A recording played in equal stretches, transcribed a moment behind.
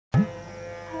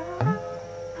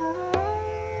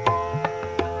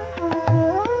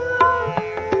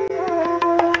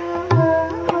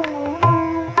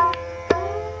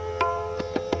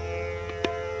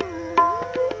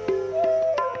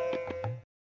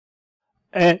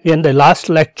In the last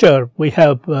lecture, we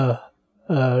have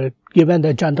given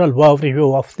the general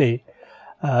overview of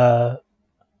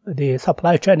the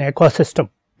supply chain ecosystem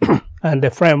and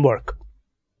the framework.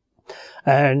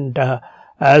 And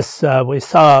as we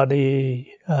saw, the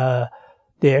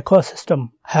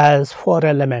ecosystem has 4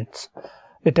 elements.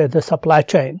 It is the supply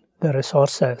chain, the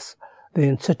resources, the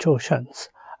institutions,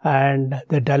 and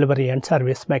the delivery and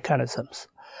service mechanisms.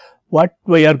 What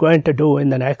we are going to do in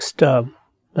the next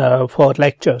 4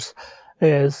 lectures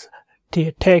is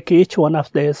to take each one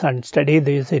of these and study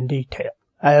these in detail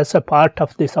as a part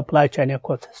of the supply chain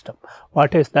ecosystem.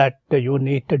 What is that you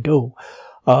need to do?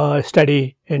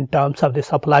 Study in terms of the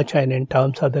supply chain, in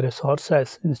terms of the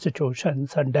resources,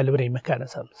 institutions, and delivery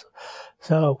mechanisms.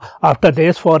 So after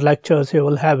these 4 lectures, you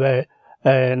will have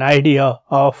an idea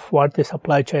of what the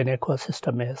supply chain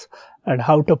ecosystem is and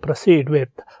how to proceed with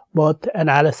both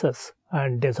analysis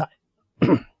and design.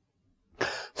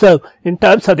 So in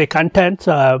terms of the contents,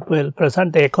 we'll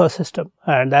present the ecosystem,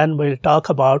 and then we'll talk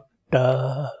about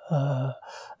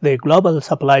the global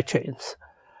supply chains.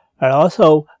 And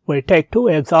also we take 2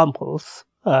 examples,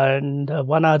 and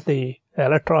one are the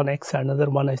electronics, another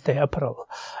one is the apparel,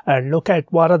 and look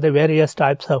at what are the various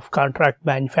types of contract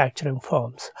manufacturing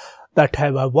firms that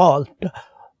have evolved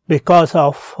because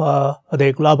of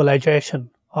the globalization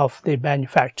of the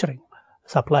manufacturing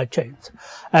supply chains.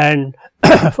 And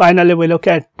finally, we look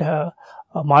at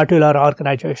modular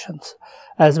organizations.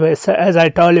 As I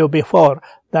told you before,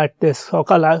 that this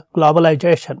so-called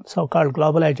globalization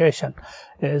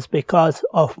is because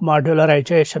of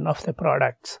modularization of the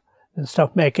products. Instead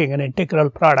of making an integral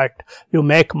product, you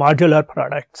make modular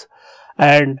products,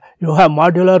 and you have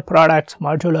modular products,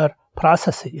 modular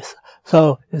processes.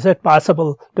 So is it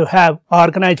possible to have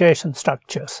organization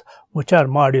structures which are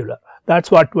modular?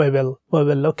 That's what we will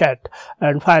look at,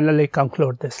 and finally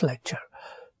conclude this lecture.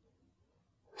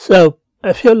 So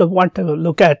if you want to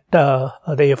look at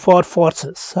the 4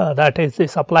 forces, that is the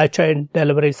supply chain,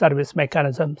 delivery, service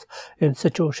mechanisms,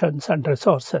 institutions, and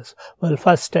resources, we'll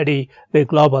first study the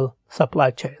global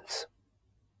supply chains.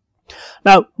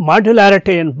 Now,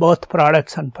 modularity in both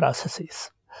products and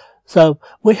processes. So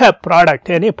we have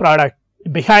any product,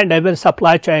 behind every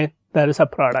supply chain there is a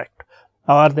product,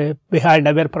 or behind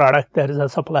every product there is a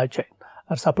supply chain.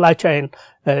 Our supply chain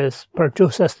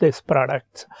produces these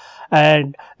products,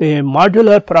 and the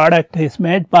modular product is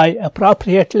made by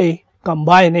appropriately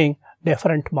combining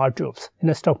different modules.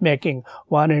 Instead of making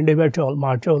one individual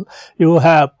module, you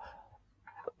have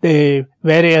the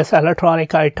various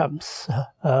electronic items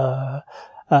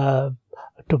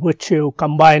to which you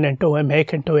combine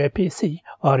make into a PC,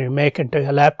 or you make into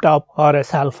a laptop or a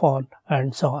cell phone,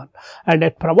 and so on. And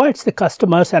it provides the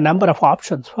customers a number of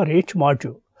options for each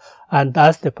module, and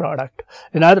that's the product.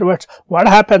 In other words, what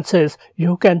happens is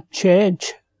you can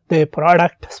change the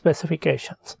product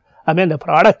specifications. I mean, the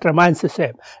product remains the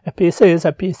same. A PC is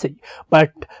a PC,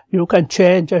 but you can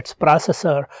change its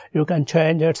processor, you can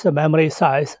change its memory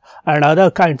size, and other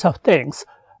kinds of things,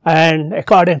 and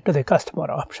according to the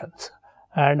customer options.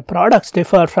 And products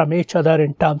differ from each other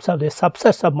in terms of the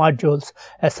subsets of modules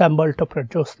assembled to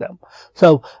produce them.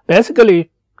 So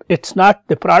basically, it's not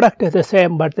the product is the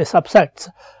same, but the subsets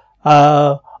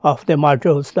of the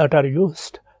modules that are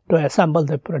used to assemble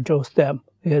to produce them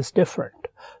is different.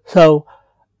 So,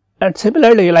 and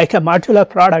similarly, like a modular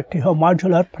product, you have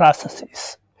modular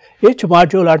processes. Each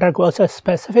module undergoes a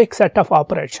specific set of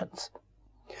operations,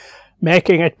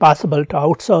 making it possible to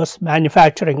outsource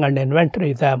manufacturing and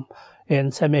inventory them in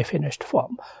semi-finished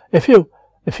form. If you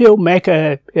make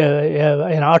an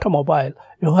automobile,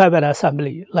 you have an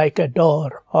assembly like a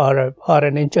door or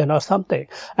an engine or something,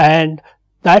 and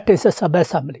that is a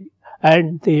sub-assembly.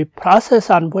 And the process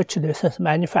on which this is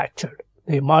manufactured,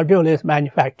 the module is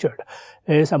manufactured,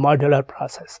 is a modular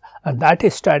process, and that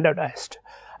is standardized.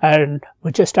 And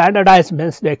which is standardized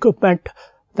means the equipment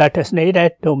that is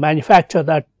needed to manufacture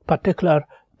that particular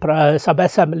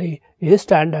sub-assembly is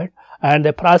standard, and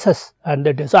the process and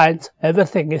the designs,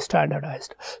 everything is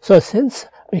standardized. So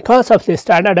because of the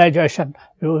standardization,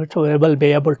 you will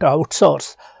be able to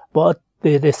outsource both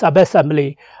the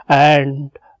sub-assembly, and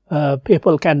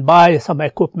people can buy some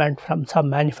equipment from some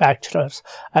manufacturers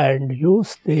and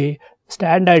use the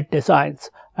standard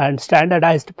designs and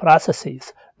standardized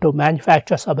processes to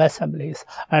manufacture sub-assemblies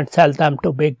and sell them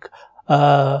to big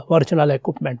original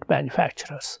equipment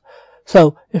manufacturers.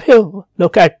 So if you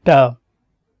look at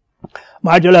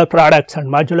modular products and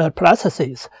modular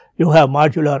processes, you have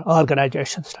modular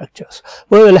organization structures.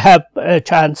 We will have a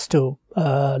chance to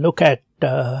look at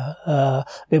the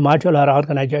modular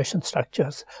organization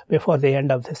structures before the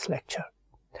end of this lecture.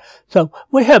 So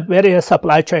we have various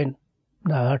supply chain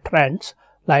trends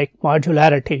like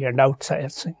modularity and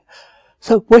outsourcing.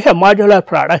 So we have modular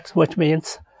products, which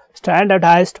means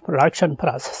standardized production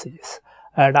processes,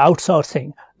 and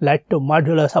outsourcing led to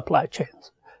modular supply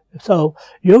chains. So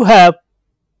you have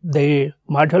the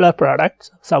modular products,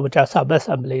 so which are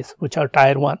sub-assemblies, which are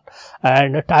tier 1,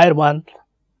 and tier 1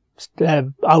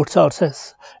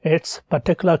 outsources its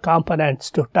particular components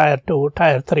to tier 2,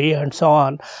 tier 3, and so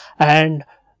on, and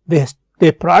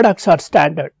the products are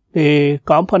standard. The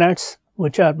components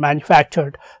which are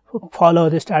manufactured follow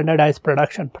the standardized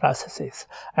production processes,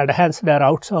 and hence they are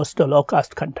outsourced to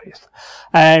low-cost countries.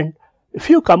 And if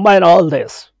you combine all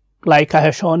this, like I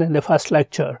have shown in the first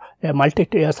lecture, a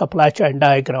multi-tier supply chain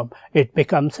diagram, it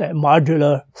becomes a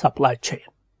modular supply chain.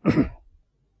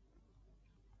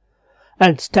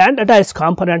 And standardized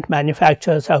component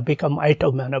manufacturers have become IP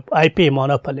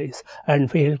monopolies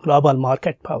and wield global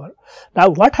market power. Now,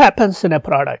 what happens in a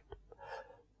product?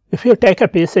 If you take a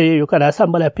PC, you can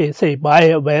assemble a PC,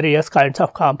 buy various kinds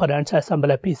of components, assemble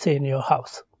a PC in your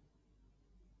house.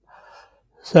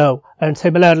 So, and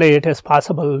similarly, it is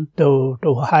possible to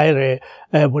hire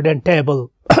a wooden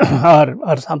table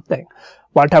or something,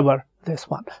 whatever this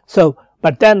one. So,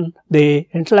 but then the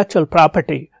intellectual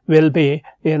property will be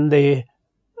in the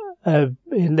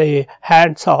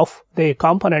hands of the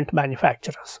component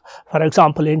manufacturers. For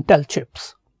example, Intel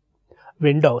chips,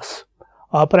 Windows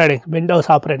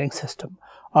operating system,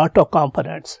 auto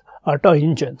components, auto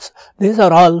engines. These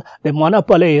are all the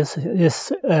monopoly is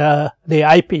the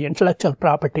IP, intellectual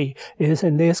property is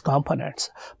in these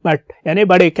components. But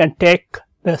anybody can take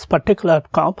this particular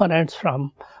components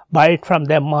buy it from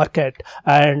their market,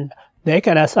 and they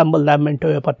can assemble them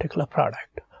into a particular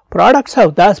product. Products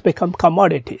have thus become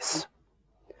commodities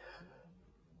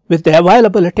with the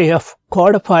availability of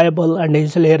codifiable and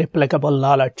easily replicable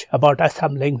knowledge about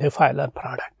assembling the final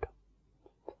product.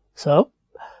 So,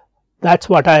 that's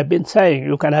what I have been saying.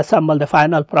 You can assemble the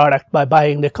final product by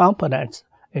buying the components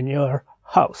in your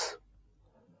house.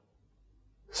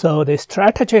 So, the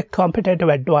strategic competitive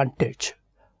advantage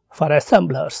for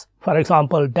assemblers, for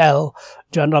example, Dell,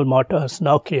 General Motors,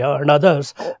 Nokia, and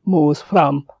others, moves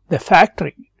from the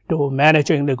factory to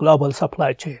managing the global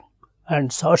supply chain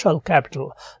and social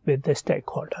capital with the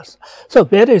stakeholders. So,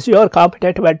 where is your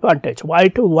competitive advantage? Why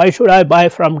should I buy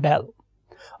from Dell?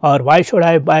 Or why should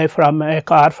I buy from a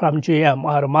car from GM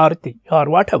or Maruti or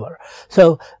whatever?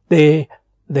 So, the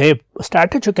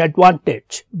strategic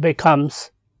advantage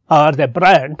becomes, or the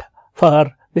brand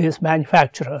for these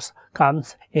manufacturers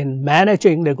comes in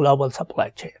managing the global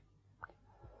supply chain.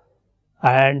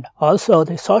 And also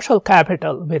the social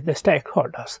capital with the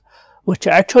stakeholders, which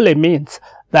actually means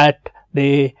that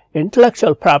the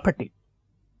intellectual property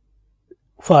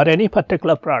for any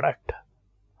particular product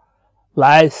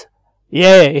lies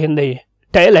A in the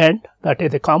tail end, that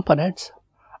is the components,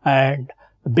 and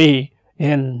B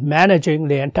in managing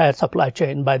the entire supply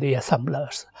chain by the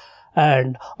assemblers,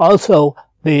 and also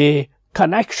the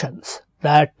connections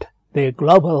that the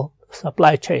global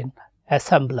supply chain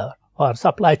assembler or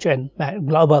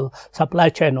global supply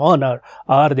chain owner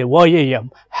or the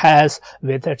OEM has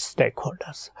with its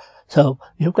stakeholders. So,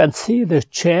 you can see the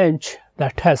change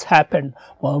that has happened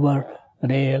over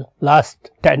the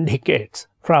last 10 decades.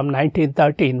 From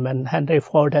 1913, when Henry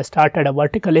Ford has started a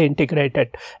vertically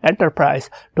integrated enterprise,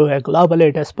 to a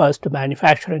globally dispersed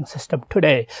manufacturing system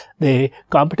today, the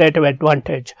competitive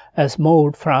advantage has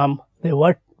moved from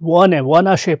the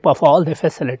ownership of all the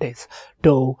facilities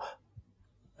to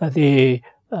the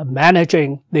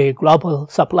managing the global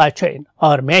supply chain,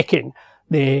 or making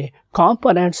the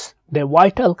components, the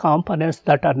vital components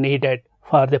that are needed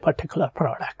for the particular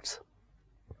products.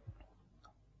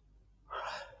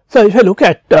 So, if you look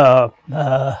at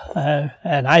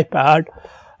an iPad,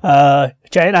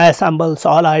 China assembles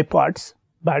all iPods,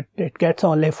 but it gets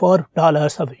only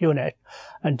 $4 of unit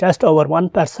and just over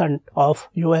 1% of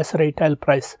US retail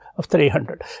price of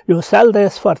 $300. You sell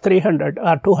this for $300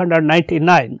 or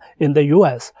 $299 in the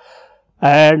US,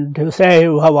 and you say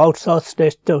you have outsourced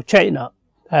this to China,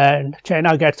 and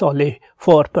China gets only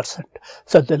 4%.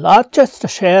 So, the largest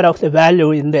share of the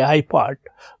value in the iPod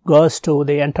goes to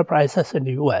the enterprises in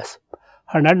the US.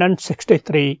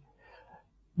 $163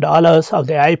 of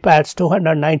the iPad's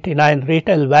 $299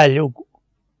 retail value,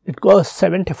 it goes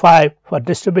 $75 for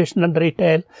distribution and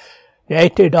retail,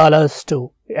 $80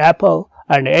 to Apple,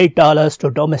 and $8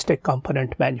 to domestic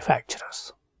component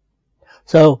manufacturers.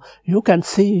 So, you can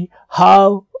see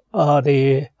how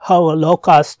low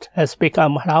cost has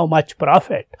become, how much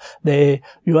profit the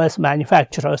US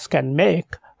manufacturers can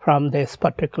make from this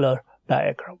particular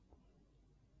diagram.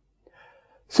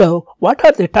 So what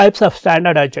are the types of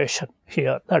standardization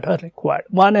here that are required?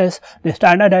 One is the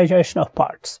standardization of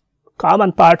parts.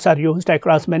 Common parts are used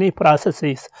across many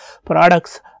processes,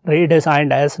 products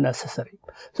redesigned as necessary.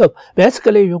 So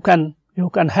basically you can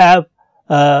have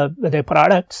the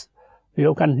products,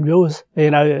 you can use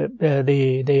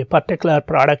the particular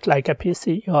product like a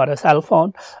PC or a cell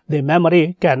phone. The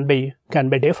memory can be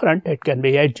different. It can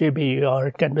be 8 GB or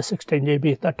it can be 16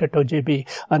 GB, 32 GB,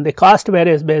 and the cost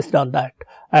varies based on that.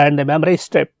 And the memory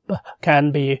strip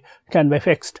can be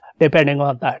fixed depending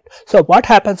on that. So what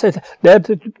happens is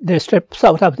the strips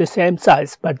are of the same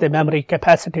size, but the memory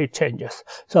capacity changes.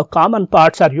 So common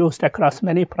parts are used across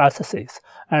many processes,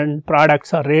 and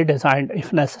products are redesigned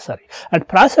if necessary. And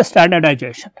process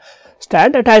standardization,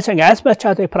 standardizing as much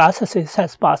of the processes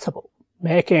as possible,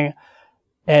 making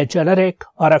a generic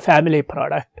or a family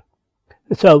product.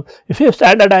 So if you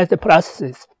standardize the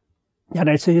processes, then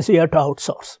it's easier to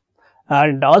outsource.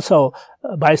 And also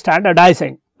by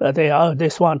standardizing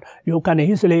this one, you can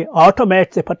easily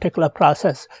automate the particular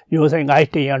process using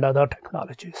IT and other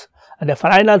technologies. And the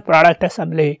final product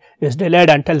assembly is delayed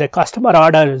until the customer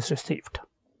order is received.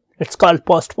 It's called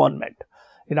postponement.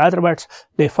 In other words,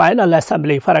 the final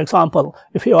assembly, for example,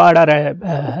 if you order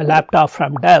a laptop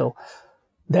from Dell,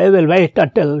 they will wait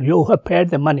until you have paid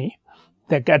the money,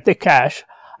 they get the cash,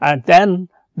 and then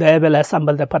they will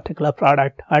assemble the particular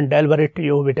product and deliver it to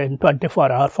you within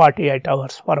 24 or 48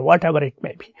 hours or whatever it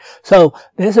may be. So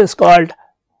this is called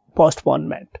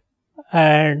postponement.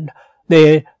 And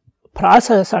the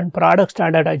process and product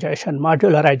standardization,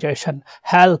 modularization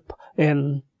help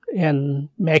in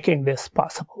making this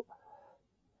possible.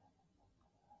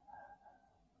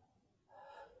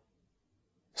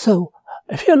 So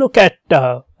if you look at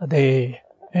the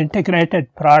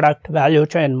integrated product value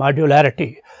chain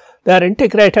modularity, they are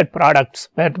integrated products.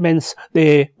 That means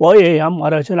the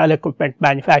OEM, original equipment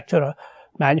manufacturer,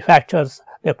 manufactures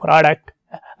the product,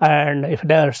 and if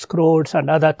there are screws and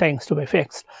other things to be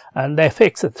fixed, and they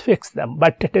fix them,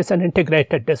 but it is an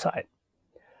integrated design.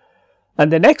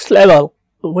 And the next level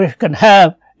we can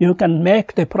have, you can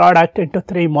make the product into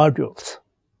 3 modules.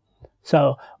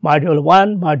 So module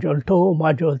 1, module 2,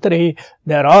 module 3,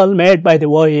 they are all made by the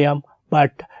OEM,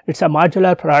 but it's a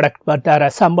modular product, but they are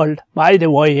assembled by the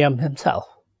OEM himself.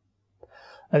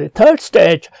 And the third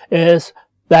stage is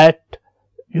that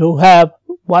you have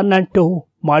 1 and 2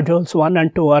 modules. 1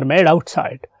 and 2 are made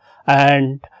outside,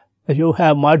 and you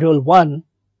have module 1,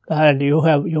 and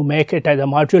you make it as a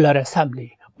modular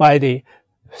assembly by the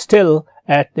still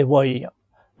at the OEM.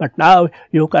 But now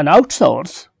you can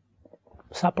outsource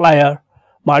supplier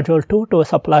module 2 to a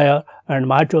supplier and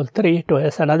module 3 to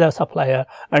another supplier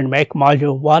and make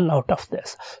module 1 out of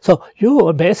this. So you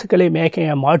are basically making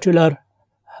a modular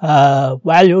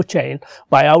value chain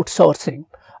by outsourcing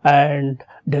and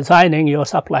designing your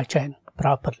supply chain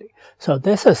properly. So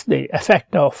this is the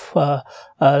effect of the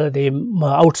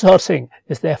outsourcing,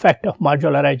 is the effect of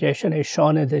modularization is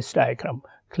shown in this diagram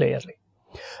clearly.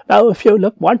 Now if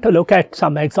you want to look at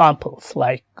some examples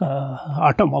like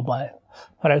automobile.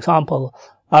 For example,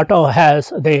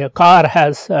 the car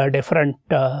has different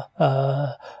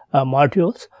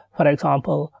modules. For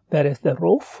example, there is the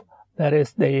roof, there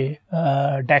is the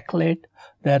deck lid,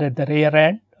 there is the rear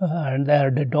end, and there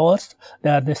are the doors,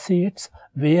 there are the seats,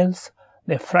 wheels,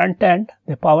 the front end,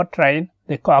 the powertrain,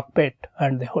 the cockpit,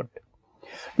 and the hood.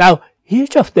 Now,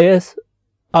 each of these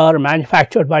are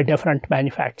manufactured by different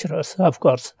manufacturers, of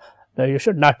course. You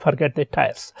should not forget the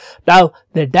tires. Now,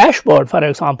 the dashboard, for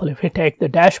example, if you take the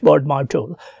dashboard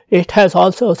module, it has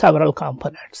also several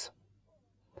components.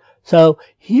 So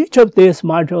each of these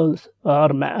modules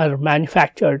are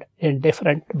manufactured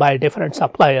by different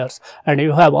suppliers, and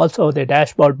you have also the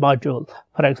dashboard module,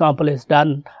 for example, is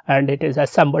done and it is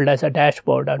assembled as a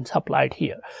dashboard and supplied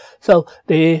here. So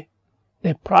the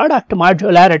product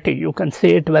modularity, you can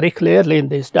see it very clearly in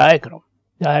this diagram,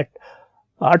 that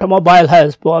automobile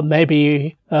has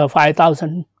maybe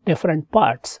 5,000 different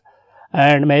parts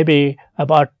and maybe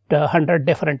about 100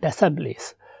 different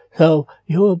assemblies. So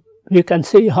you can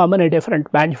see how many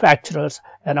different manufacturers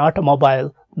an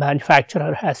automobile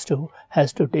manufacturer has to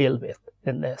deal with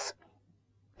in this.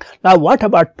 Now what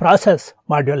about process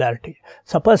modularity?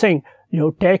 Supposing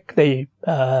you take the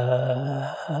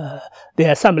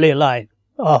assembly line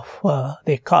of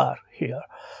the car here.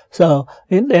 So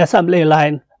in the assembly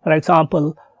line, for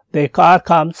example, the car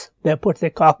comes, they put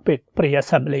the cockpit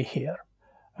pre-assembly here,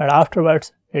 and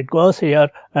afterwards it goes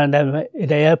here, and then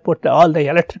they put all the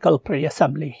electrical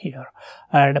pre-assembly here,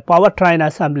 and powertrain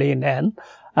assembly in N,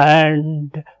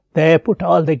 and they put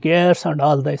all the gears and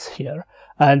all this here,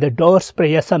 and the doors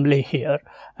pre-assembly here,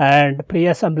 and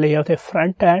pre-assembly of the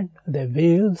front end, the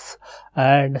wheels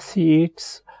and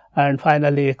seats, and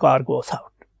finally the car goes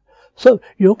out. So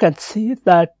you can see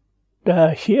that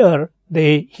here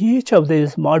each of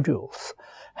these modules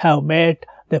have made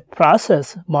the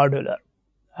process modular,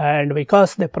 and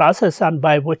because the process and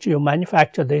by which you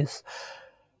manufacture these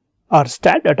are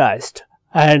standardized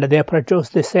and they produce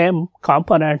the same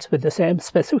components with the same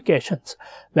specifications,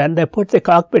 when they put the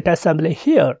cockpit assembly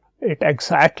here, it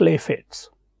exactly fits.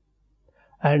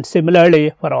 And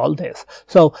similarly for all this.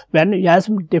 So when, as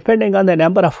depending on the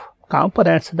number of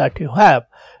components that you have,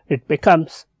 it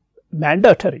becomes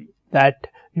mandatory that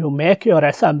you make your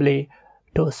assembly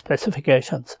to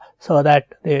specifications, so that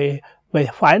the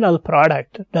final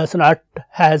product is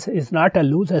not a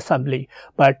loose assembly,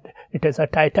 but it is a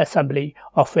tight assembly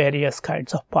of various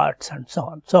kinds of parts and so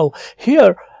on. So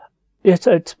here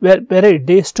it's very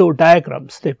these two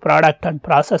diagrams, the product and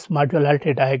process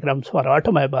modularity diagrams for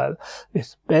automobile,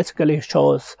 this basically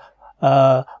shows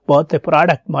both the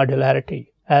product modularity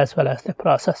as well as the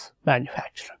process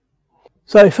manufacturing.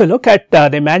 So if you look at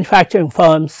the manufacturing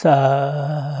firms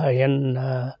in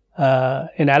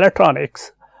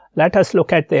electronics, let us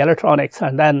look at the electronics,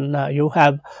 and then you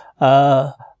have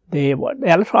the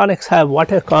electronics have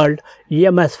what are called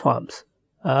EMS firms.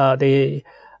 They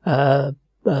are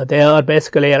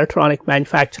basically electronic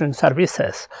manufacturing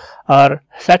services, or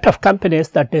set of companies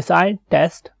that design,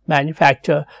 test,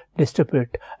 manufacture,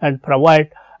 distribute, and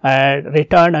provide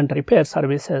return and repair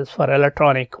services for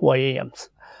electronic OEMs.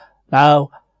 Now,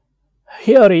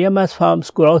 here EMS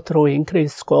firms grow through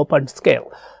increased scope and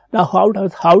scale. Now, how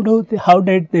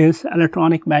did these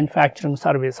electronic manufacturing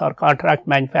service or contract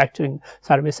manufacturing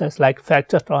services like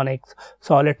Flextronics,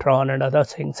 Solitron, and other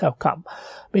things have come?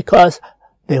 Because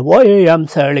the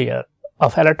OEMs earlier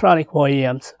of electronic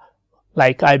OEMs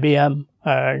like IBM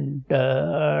and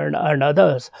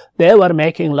others, they were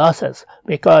making losses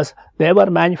because they were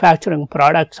manufacturing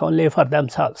products only for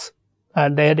themselves,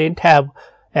 and they didn't have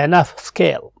enough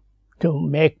scale to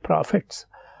make profits.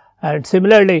 And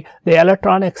similarly, the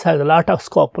electronics has a lot of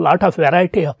scope, a lot of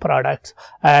variety of products,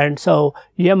 and so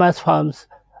EMS firms,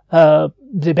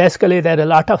 basically there is a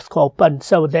lot of scope, and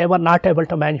so they were not able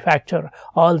to manufacture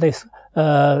all this.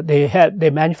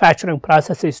 The manufacturing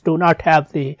processes do not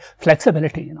have the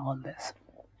flexibility in all this.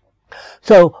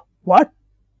 So what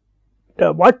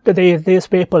these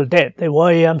people did, the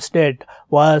OEMs did,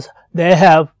 was they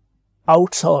have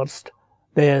outsourced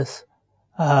this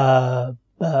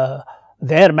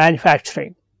their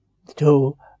manufacturing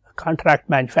to contract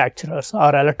manufacturers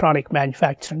or electronic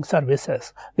manufacturing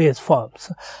services, these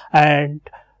firms. And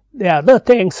the other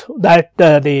things that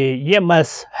the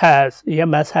EMS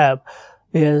have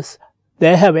is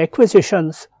they have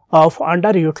acquisitions of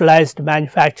underutilized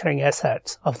manufacturing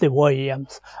assets of the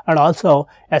OEMs, and also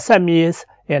SMEs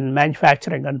in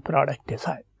manufacturing and product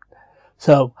design.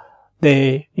 So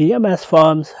the EMS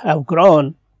firms have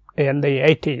grown in the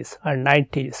 80s and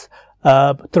 90s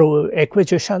through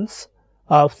acquisitions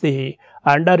of the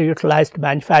underutilized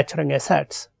manufacturing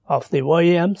assets of the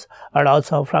OEMs and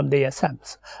also from the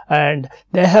SMs, and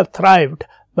they have thrived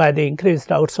by the increased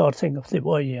outsourcing of the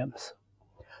OEMs.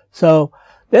 So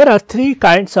there are three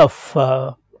kinds of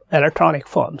electronic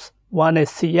firms. One is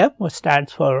CM, which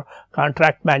stands for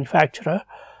contract manufacturer.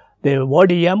 The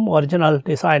ODM, original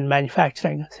design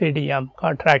manufacturing, CDM,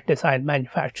 contract design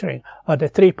manufacturing, are the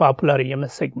three popular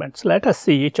EMS segments. Let us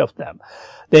see each of them.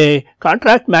 The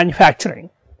contract manufacturing,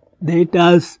 it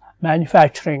does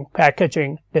manufacturing,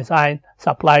 packaging, design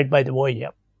supplied by the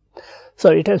OEM. So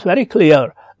it is very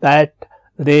clear that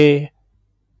the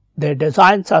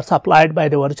designs are supplied by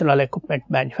the original equipment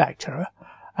manufacturer,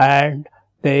 and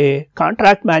the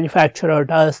contract manufacturer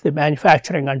does the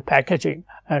manufacturing and packaging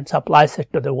and supplies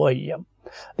it to the OEM.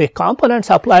 The component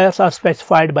suppliers are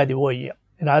specified by the OEM.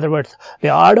 In other words,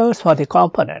 the orders for the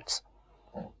components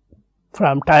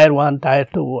from Tier 1, Tier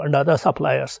 2 and other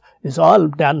suppliers is all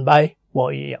done by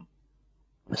OEM.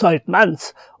 So it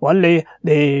means only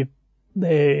the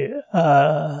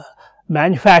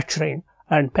manufacturing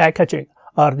and packaging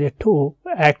are the two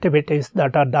activities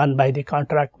that are done by the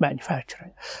contract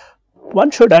manufacturing. One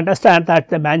should understand that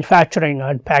the manufacturing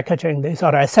and packaging, these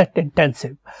are asset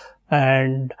intensive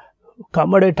and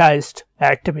commoditized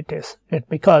activities,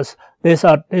 because these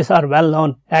are well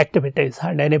known activities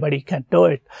and anybody can do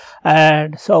it.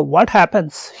 And so what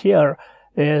happens here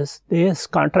is these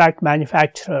contract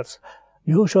manufacturers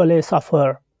usually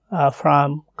suffer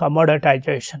from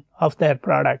commoditization of their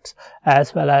products,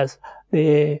 as well as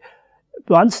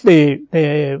once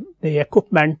the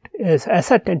equipment is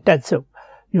asset intensive,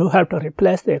 you have to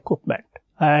replace the equipment,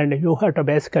 and you have to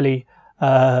basically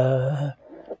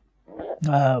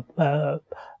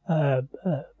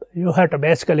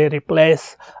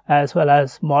replace as well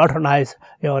as modernize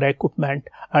your equipment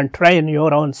and train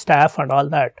your own staff and all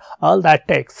that. All that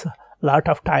takes a lot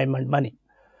of time and money.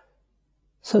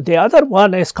 So the other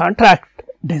one is contract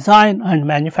design and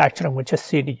manufacturing, which is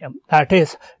CDM. That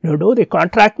is, you do the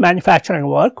contract manufacturing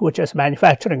work, which is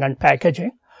manufacturing and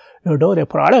packaging. You do the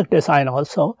product design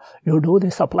also. You do the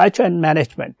supply chain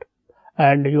management,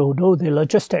 and you do the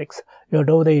logistics. You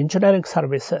do the engineering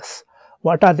services.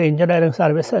 What are the engineering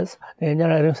services? The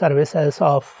engineering services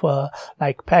of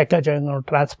like packaging or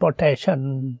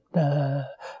transportation,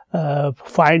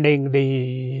 finding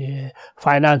the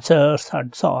financiers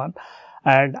and so on.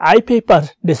 And IP per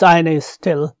design is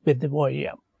still with the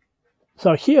OEM.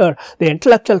 So here the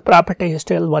intellectual property is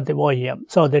still with the OEM.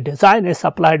 So the design is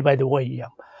supplied by the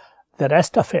OEM. The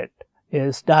rest of it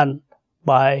is done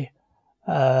by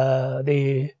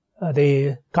the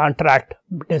contract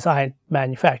design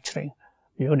manufacturing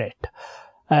unit.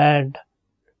 And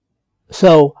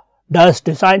so does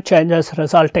design changes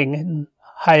resulting in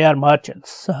higher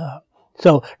margins?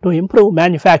 So to improve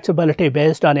manufacturability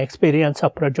based on experience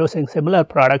of producing similar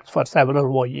products for several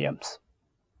OEMs.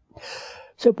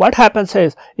 So what happens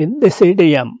is, in the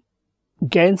CDM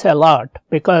gains a lot,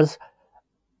 because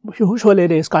usually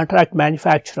these contract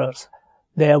manufacturers,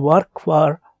 they work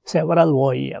for several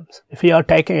OEMs. If you are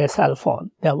taking a cell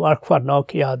phone, they work for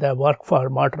Nokia, they work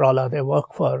for Motorola, they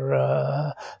work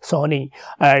for Sony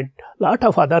and a lot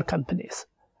of other companies.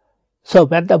 So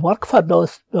when they work for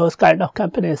those kind of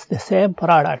companies, the same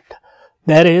product,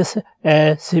 there is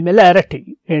a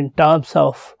similarity in terms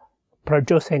of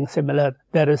producing similar.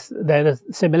 There is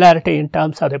similarity in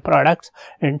terms of the products,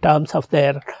 in terms of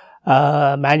their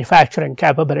manufacturing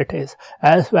capabilities,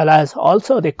 as well as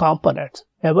also the components.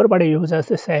 Everybody uses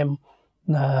the same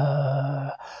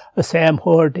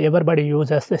hood. Everybody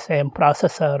uses the same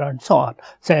processor and so on,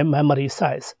 same memory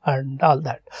size and all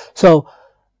that. So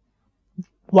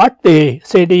what the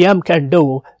CDM can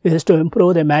do is to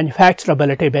improve the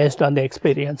manufacturability based on the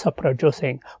experience of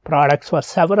producing products for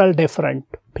several different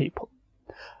people,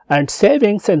 and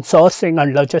savings in sourcing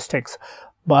and logistics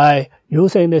by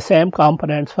using the same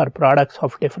components for products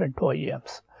of different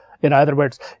OEMs. In other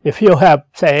words, if you have,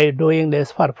 say, doing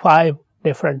this for 5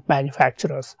 different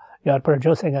manufacturers, you are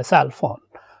producing a cell phone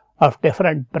of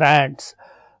different brands.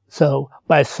 So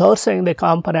by sourcing the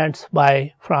components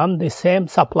from the same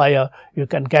supplier, you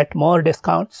can get more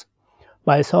discounts.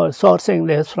 By sourcing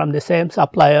this from the same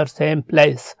supplier, same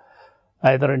place,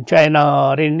 either in China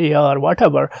or India or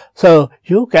whatever, so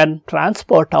you can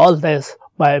transport all this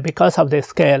because of the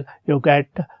scale, you get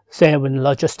save in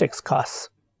logistics costs.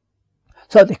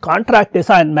 So the contract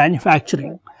design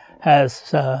manufacturing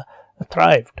has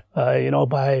thrived,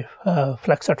 by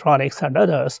Flexatronics and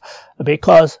others,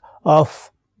 because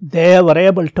of they were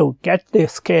able to get the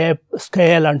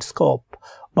scale and scope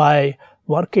by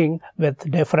working with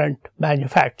different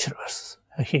manufacturers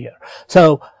here.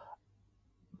 So,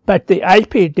 but the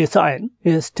IP design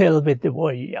is still with the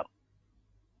OEM.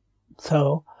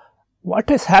 So what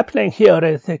is happening here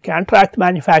is the contract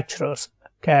manufacturers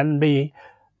can be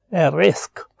a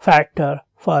risk factor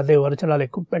for the original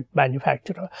equipment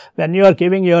manufacturer. When you are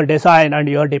giving your design and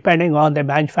you are depending on the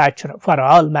manufacturer for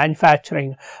all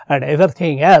manufacturing and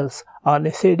everything else on the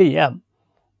CDM,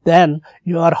 then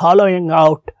you are hollowing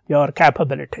out your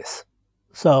capabilities.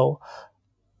 So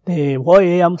the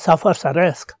OEM suffers a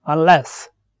risk unless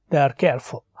they are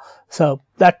careful. So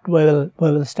that we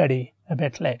will study a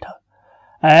bit later.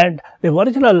 And the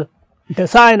original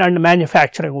design and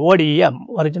manufacturing, ODM,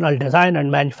 original design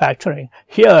and manufacturing.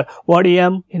 Here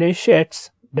ODM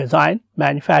initiates design,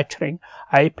 manufacturing,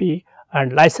 IP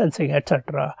and licensing,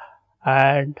 etc.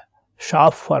 and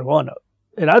shop for owner.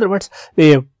 In other words,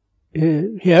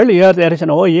 earlier there is an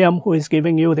OEM who is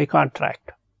giving you the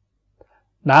contract.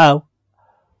 Now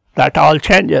that all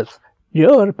changes.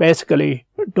 You are basically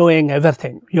doing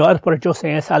everything. You are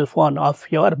producing a cell phone of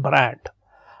your brand,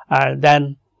 and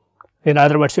then, in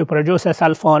other words, you produce a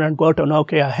cell phone and go to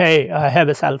Nokia, hey, I have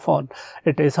a cell phone.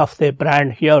 It is of the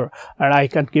brand here and I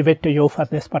can give it to you for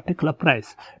this particular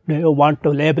price. Do you want to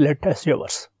label it as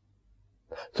yours?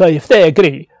 So if they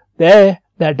agree, they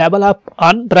develop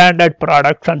unbranded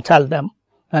products and sell them,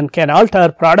 and can alter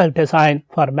product design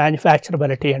for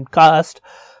manufacturability and cost.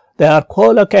 They are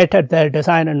co-located their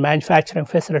design and manufacturing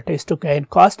facilities to gain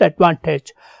cost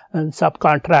advantage and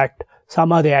subcontract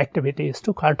some of the activities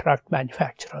to contract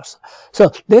manufacturers.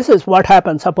 So this is what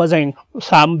happens supposing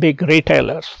some big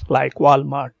retailers like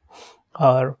Walmart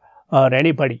or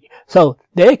anybody. So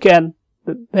they can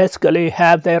basically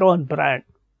have their own brand.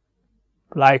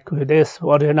 like this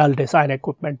original design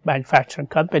equipment manufacturing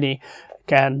company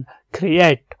can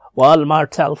create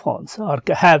Walmart cell phones or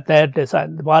have their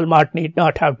design. Walmart need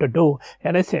not have to do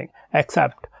anything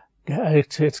except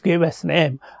it's give its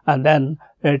name, and then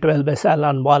it will be sell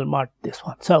on Walmart this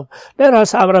one. So there are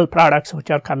several products which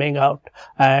are coming out,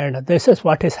 and this is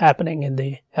what is happening in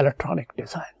the electronic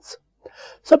designs.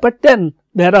 So but then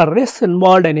there are risks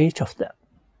involved in each of them.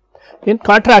 In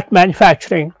contract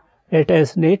manufacturing, it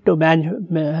is need to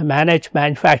manage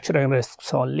manufacturing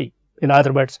risks only. In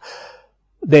other words,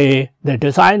 the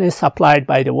design is supplied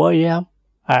by the OEM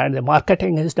and the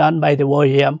marketing is done by the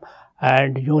OEM,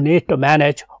 and you need to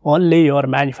manage only your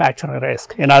manufacturing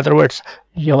risk. In other words,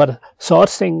 your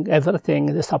sourcing everything,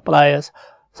 the suppliers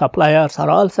are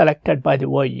all selected by the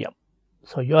OEM.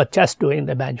 So you are just doing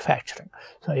the manufacturing.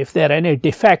 So if there are any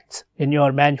defects in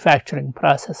your manufacturing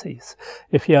processes,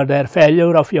 if there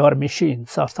failure of your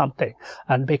machines or something,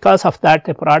 and because of that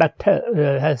the product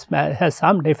has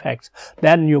some defects,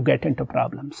 then you get into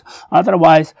problems.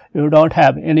 Otherwise, you don't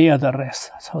have any other risks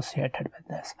associated with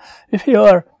this. If you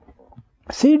are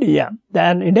CDM,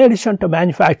 then in addition to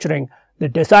manufacturing, the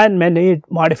design may need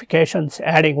modifications,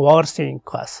 adding overseeing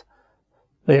costs.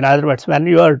 In other words,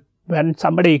 when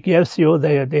somebody gives you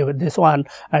this one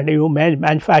and you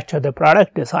manufacture the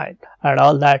product design and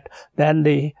all that, then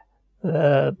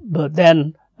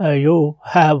you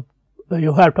have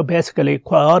to basically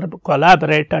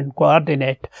collaborate and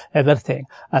coordinate everything,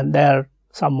 and there are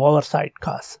some oversight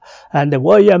costs, and the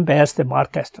OEM bears the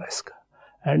market risk.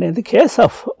 And in the case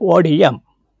of ODM,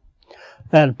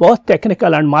 then both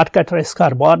technical and market risks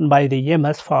are borne by the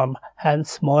EMS firm,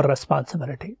 hence more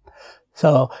responsibility.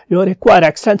 So you require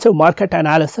extensive market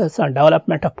analysis and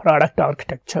development of product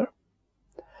architecture.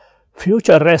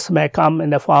 Future risks may come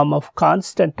in the form of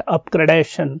constant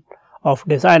upgradation of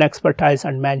design expertise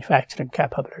and manufacturing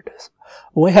capabilities.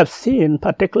 We have seen,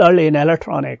 particularly in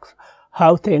electronics,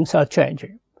 how things are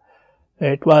changing.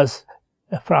 It was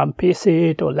from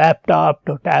PC to laptop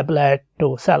to tablet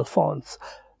to cell phones.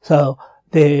 So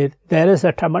there is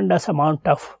a tremendous amount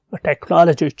of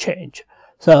technology change.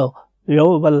 So you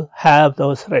will have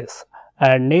those risks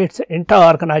and needs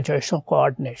inter-organizational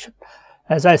coordination.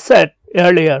 As I said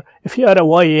earlier, if you are a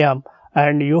OEM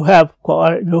and you have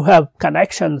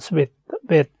connections with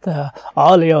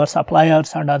all your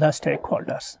suppliers and other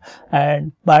stakeholders,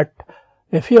 but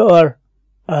if you are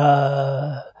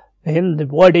in the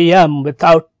ODM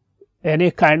without any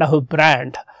kind of a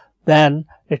brand, then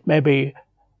it may be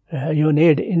you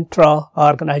need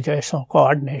intra-organizational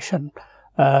coordination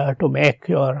to make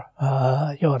your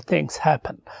things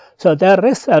happen. So there are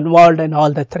risks involved in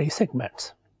all the three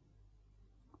segments.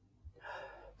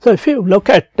 So if you look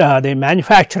at the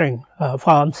manufacturing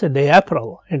firms in the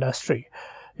apparel industry,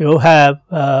 you have,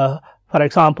 for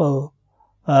example,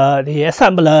 the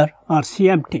assembler or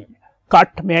CMT,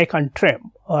 cut, make and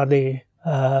trim, or the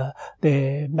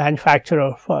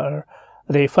manufacturer for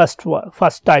the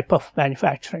first type of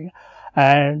manufacturing,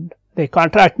 and the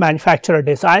contract manufacturer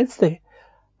designs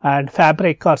and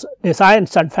fabric or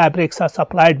designs and fabrics are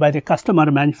supplied by the customer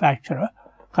manufacturer.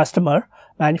 Customer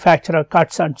manufacturer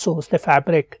cuts and sews the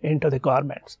fabric into the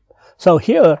garments. So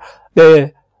here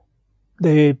the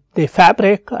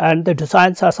fabric and the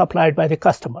designs are supplied by the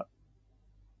customer,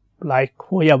 like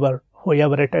whoever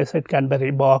it is. It can be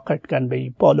Reebok, it can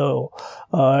be Polo,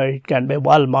 it can be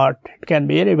Walmart, it can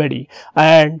be anybody,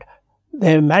 and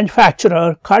the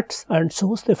manufacturer cuts and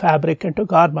sews the fabric into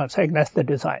garments against the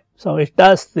design. So it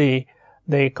does the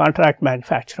contract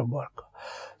manufacturing work.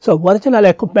 So original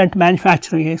equipment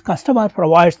manufacturing is customer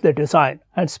provides the design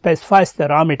and specifies the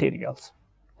raw materials.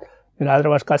 In other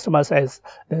words, customer says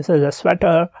this is a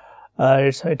sweater,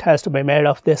 it has to be made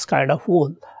of this kind of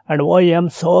wool, and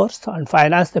OEM source and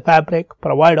finance the fabric,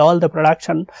 provide all the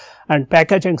production and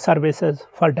packaging services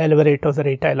for delivery to the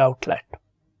retail outlet.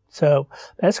 So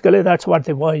basically that's what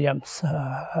the OEMs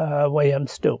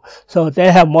do. So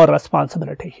they have more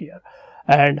responsibility here.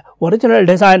 And original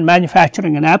design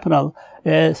manufacturing in apparel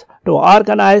is to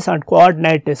organize and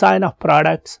coordinate design of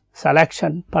products,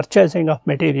 selection, purchasing of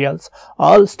materials,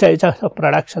 all stages of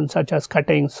production such as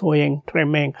cutting, sewing,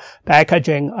 trimming,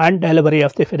 packaging and delivery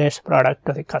of the finished product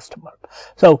to the customer.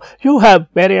 So you have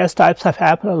various types of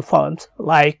apparel firms,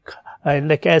 like in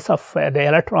the case of the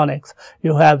electronics,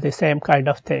 you have the same kind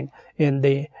of thing in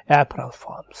the apparel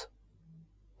firms.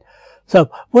 So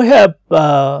we have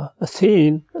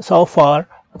seen so far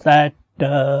that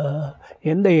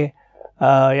in the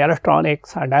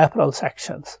electronics and apparel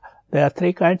sections, there are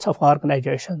three kinds of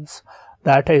organizations.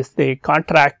 That is the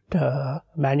contract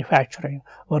manufacturing,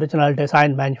 original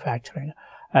design manufacturing,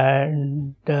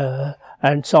 and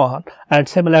so on, and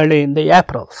similarly in the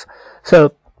apparels.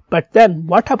 So, but then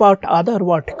what about other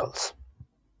verticals?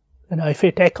 If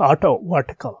you take auto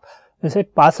vertical, is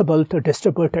it possible to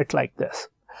distribute it like this?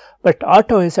 But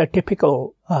auto is a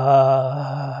typical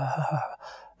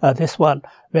this one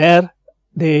where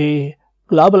the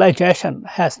globalization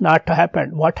has not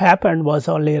happened. What happened was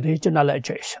only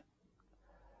regionalization.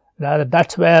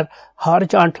 That's where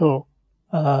horizontal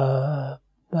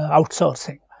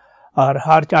outsourcing or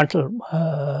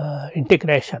horizontal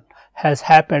integration has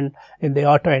happened in the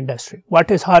auto industry.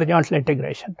 What is horizontal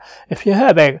integration? If you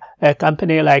have a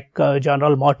company like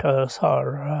General Motors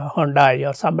or Hyundai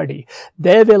or somebody,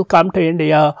 they will come to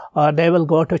India or they will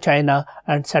go to China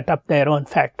and set up their own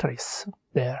factories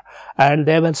there, and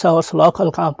they will source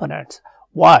local components.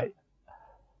 Why?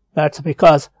 That's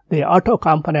because the auto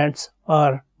components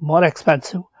are more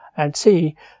expensive, and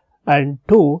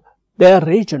two, they are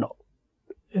regional.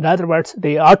 In other words,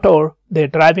 the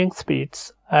driving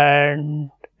speeds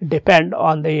and depend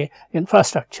on the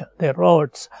infrastructure, the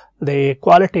roads, the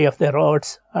quality of the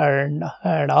roads and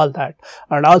all that,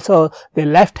 and also the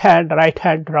left hand, right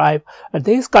hand drive, and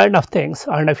these kind of things.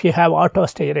 And if you have auto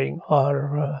steering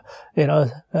or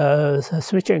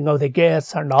switching of the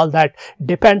gears and all that,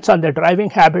 depends on the driving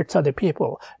habits of the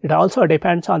people. It also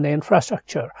depends on the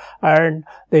infrastructure, and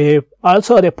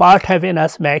also the part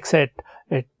heaviness makes it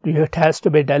has to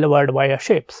be delivered via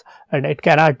ships, and it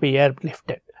cannot be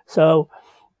airlifted. So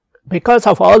because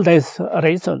of all these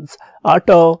reasons,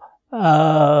 auto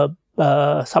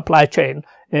supply chain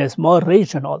is more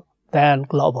regional than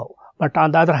global. But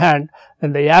on the other hand,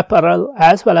 in the apparel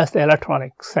as well as the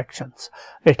electronic sections,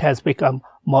 it has become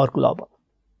more global.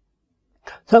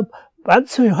 So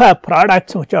once you have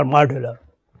products which are modular,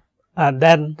 and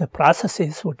then the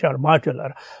processes which are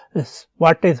modular,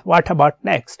 what about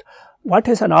next? What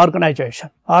is an organization?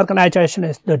 Organization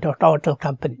is the total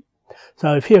company.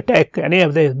 So if you take any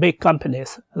of these big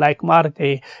companies like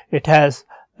Maruti, it has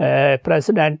a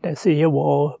president, a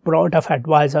CEO, board of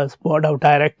advisors, board of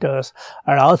directors,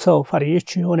 and also for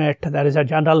each unit there is a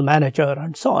general manager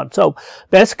and so on. So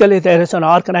basically there is an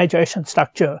organization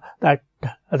structure that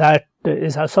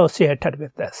is associated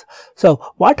with this. So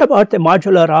what about the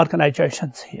modular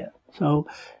organizations here? So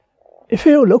if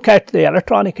you look at the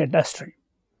electronic industry,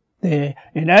 in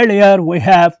earlier we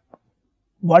have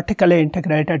vertically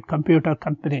integrated computer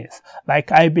companies like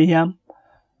IBM,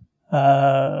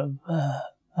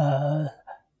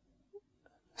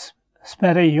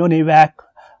 Sperry, Univac,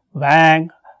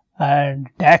 Wang, and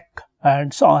DEC,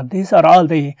 and so on. These are all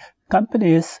the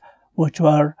companies which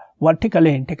were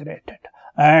vertically integrated,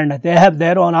 and they have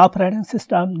their own operating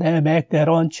system, they make their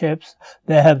own chips,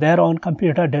 they have their own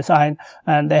computer design,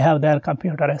 and they have their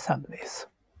computer assemblies.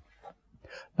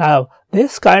 Now,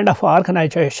 this kind of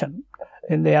organization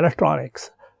in the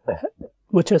electronics,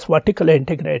 which is vertically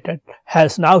integrated,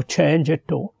 has now changed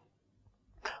to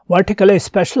vertically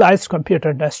specialized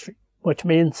computer industry, which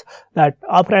means that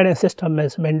operating system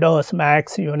is Windows, Mac,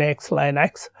 Unix,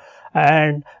 Linux,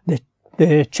 and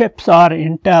the chips are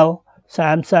Intel,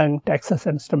 Samsung, Texas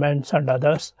Instruments, and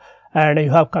others, and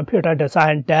you have computer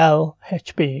design Dell,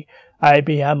 HP,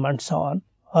 IBM, and so on,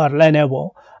 or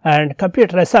Lenovo, and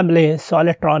computer assembly is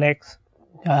Solitronics,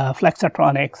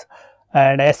 Flexatronics,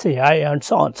 and SCI, and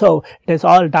so on. So it is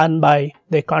all done by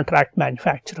the contract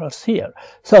manufacturers here.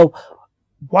 So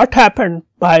what happened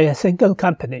by a single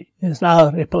company is now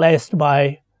replaced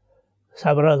by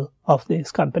several of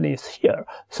these companies here.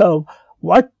 So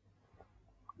what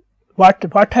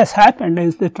has happened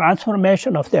is the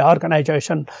transformation of the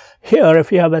organization. Here,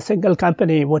 if you have a single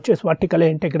company which is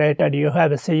vertically integrated, you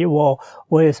have a CEO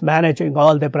who is managing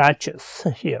all the branches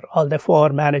here, all the 4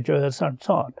 managers and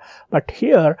so on. But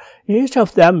here, each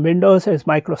of them, Windows is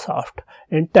Microsoft,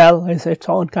 Intel is its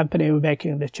own company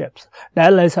making the chips,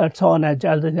 Dell is its own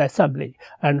assembly,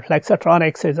 and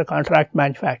Flexatronics is a contract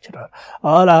manufacturer.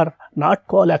 All are not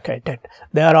co-located.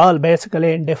 They are all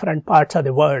basically in different parts of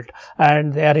the world,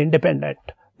 and they are independent.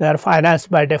 They are financed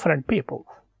by different people.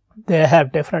 They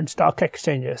have different stock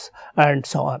exchanges and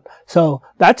so on. So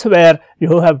that's where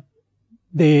you have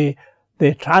the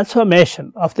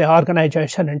transformation of the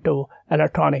organization into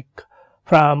electronic,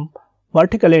 from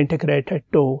vertically integrated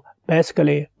to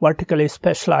basically vertically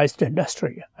specialized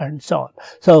industry and so on.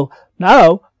 So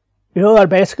now you are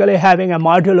basically having a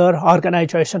modular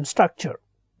organization structure,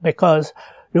 because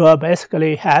you are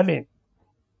basically having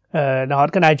an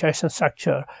organization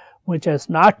structure which is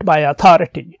not by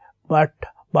authority but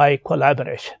by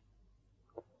collaboration.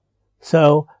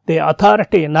 So the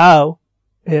authority now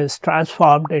is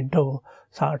transformed into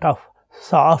sort of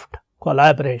soft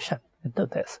collaboration into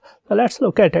this. So let's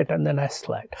look at it in the next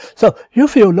slide. So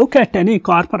if you look at any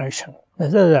corporation, this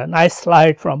is a nice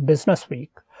slide from Business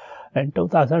Week in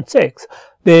 2006.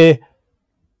 The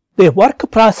work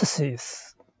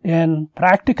processes in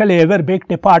practically every big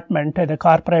department in a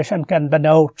corporation can be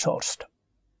outsourced.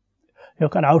 You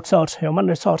can outsource human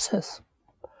resources.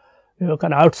 You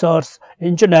can outsource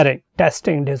engineering,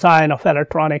 testing, design of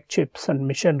electronic chips and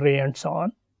machinery and so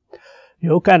on.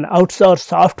 You can outsource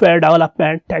software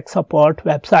development, tech support,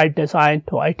 website design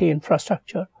to IT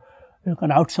infrastructure. You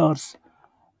can outsource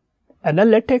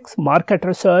analytics, market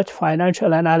research,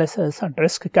 financial analysis and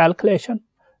risk calculation.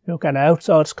 You can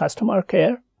outsource customer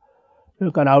care.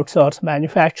 You can outsource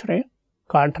manufacturing,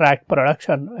 contract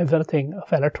production, everything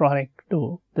of electronic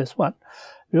to this one.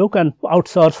 You can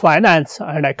outsource finance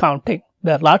and accounting.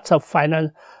 There are lots of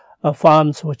finance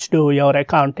firms which do your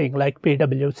accounting like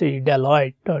PwC,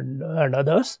 Deloitte and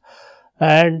others.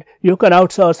 And you can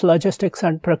outsource logistics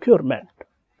and procurement,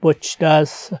 which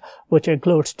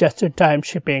includes just-in-time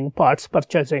shipping, parts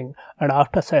purchasing and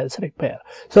after-sales repair.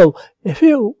 So if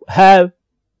you have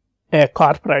a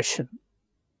corporation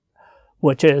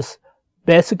which is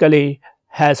basically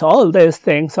has all these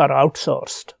things are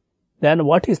outsourced, then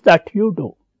what is that you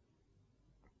do?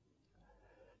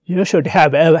 You should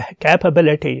have a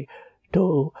capability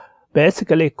to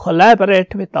basically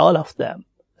collaborate with all of them,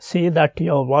 see that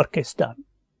your work is done.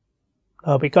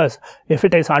 Because if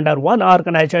it is under one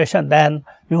organization, then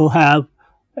you have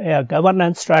a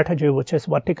governance strategy which is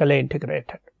vertically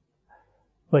integrated,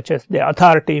 which is the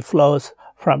authority flows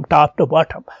from top to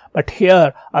bottom. But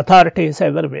here authority is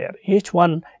everywhere. Each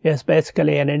one is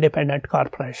basically an independent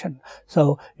corporation.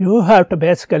 So you have to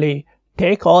basically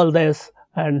take all this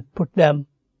and put them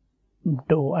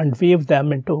and weave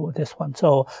them into this one.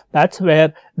 So that's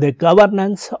where the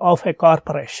governance of a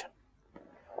corporation,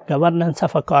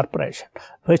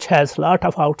 which has a lot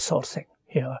of outsourcing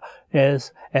here,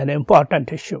 is an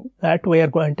important issue that we are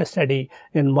going to study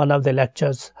in one of the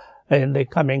lectures in the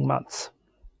coming months.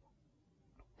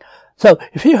 So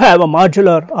if you have a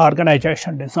modular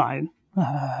organization designs,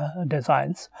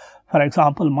 for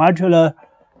example,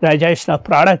 modularization of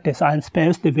product designs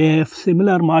paves the way of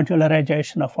similar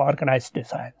modularization of organized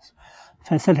designs,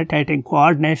 facilitating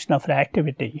coordination of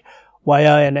activity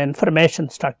via an information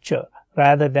structure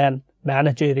rather than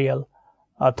managerial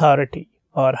authority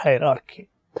or hierarchy.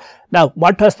 Now,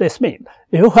 what does this mean?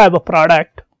 You have a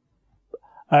product,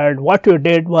 and what you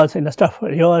did was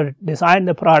you designed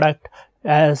the product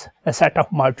as a set of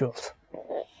modules.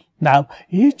 Now,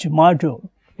 each module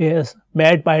is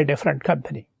made by a different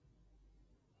company.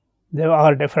 There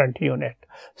are different units.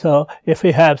 So if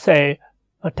we have, say,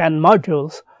 10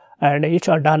 modules and each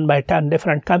are done by 10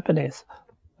 different companies,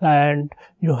 and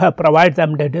you have provide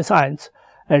them the designs,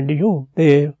 and the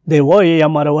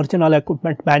OEM or original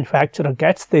equipment manufacturer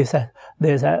gets these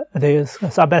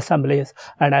sub-assemblies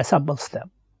and assembles them,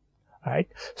 right?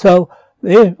 So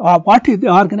what is the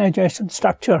organization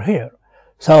structure here?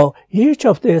 So each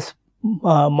of these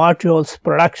modules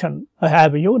production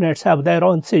have units have their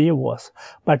own CEOs,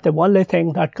 but the only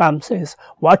thing that comes is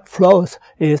what flows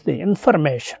is the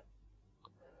information.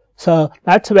 So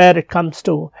that's where it comes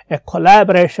to a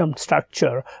collaboration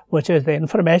structure, which is the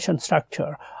information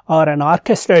structure, or an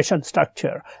orchestration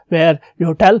structure, where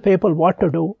you tell people what to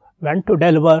do, when to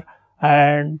deliver,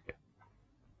 and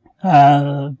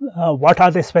what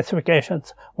are the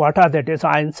specifications, what are the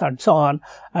designs and so on,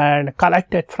 and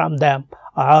collect it from them,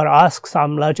 or ask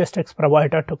some logistics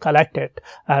provider to collect it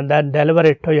and then deliver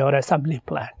it to your assembly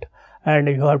plant, and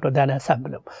you have to then assemble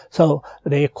them. So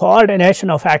the coordination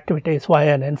of activities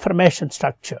via an information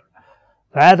structure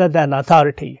rather than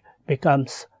authority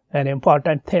becomes an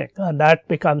important thing, and that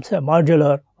becomes a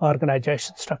modular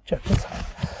organization structure design.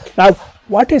 Now,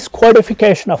 what is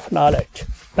codification of knowledge?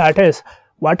 That is,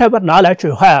 whatever knowledge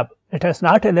you have, it is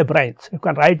not in the brains. You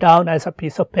can write down as a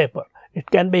piece of paper. It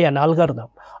can be an algorithm,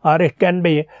 or it can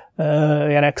be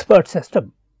an expert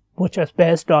system, which is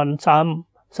based on some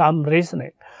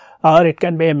reasoning, or it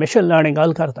can be a machine learning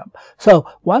algorithm. So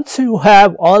once you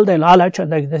have all the knowledge,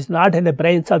 and it is not in the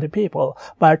brains of the people,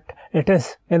 but it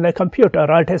is in the computer,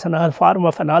 or it is in a form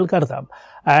of an algorithm,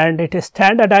 and it is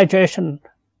standardization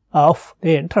of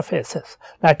the interfaces.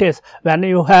 That is, when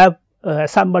you have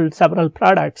assembled several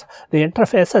products, the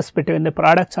interfaces between the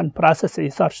products and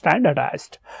processes are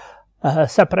standardized.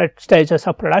 Separate stages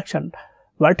of production,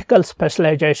 vertical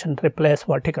specialization replace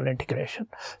vertical integration.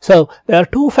 So there are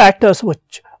two factors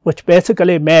which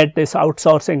basically made this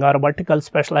outsourcing or vertical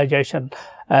specialization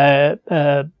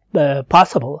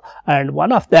possible, and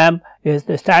one of them is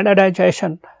the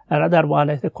standardization, Another one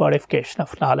is the codification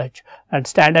of knowledge and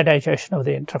standardization of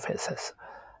the interfaces.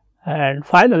 And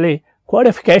finally,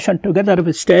 codification together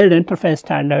with shared interface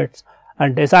standards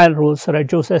and design rules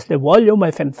reduces the volume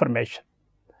of information.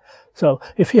 So,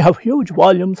 if you have huge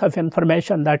volumes of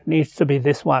information that needs to be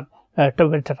this one to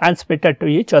be transmitted to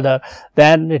each other,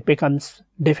 then it becomes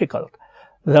difficult.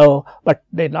 Though, but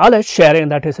the knowledge sharing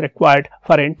that is required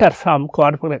for inter-firm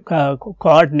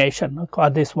coordination,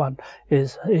 this one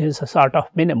is a sort of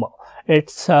minimal.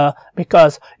 It's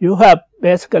because you have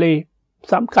basically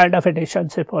some kind of a decision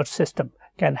support system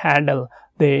can handle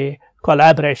the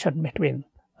collaboration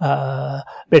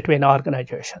between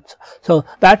organizations. So,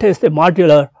 that is the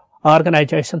modular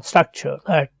organization structure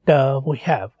that we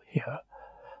have here.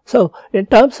 So, in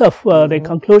terms of the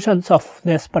conclusions of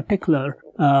this particular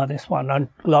this one on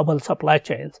global supply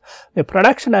chains, the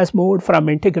production has moved from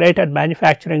integrated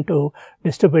manufacturing to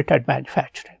distributed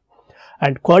manufacturing,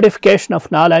 and codification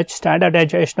of knowledge,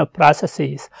 standardization of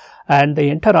processes and the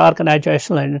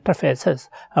inter-organizational interfaces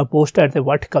have boosted the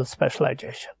vertical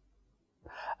specialization.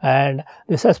 And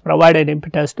this has provided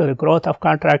impetus to the growth of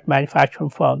contract manufacturing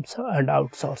firms and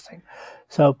outsourcing.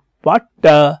 So, what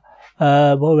we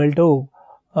will do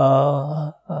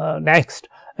next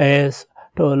is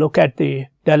to look at the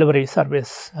delivery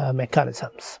service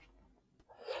mechanisms.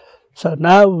 So,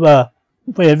 now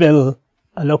we will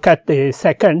look at the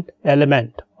second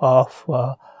element of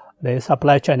the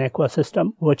supply chain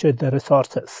ecosystem, which is the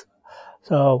resources.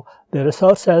 So, the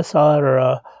resources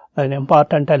are an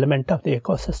important element of the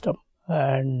ecosystem,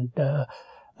 and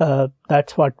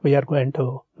that's what we are going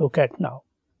to look at now.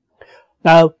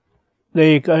 Now,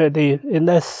 in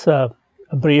this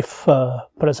brief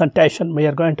presentation, we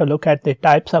are going to look at the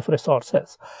types of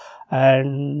resources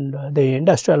and the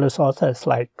industrial resources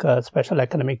like special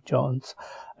economic zones,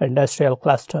 industrial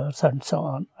clusters and so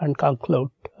on, and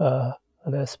conclude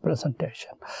this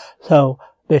presentation. So,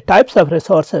 the types of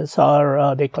resources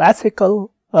are the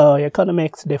classical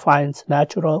economics defines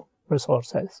natural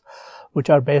resources, which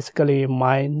are basically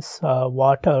mines,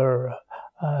 water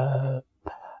and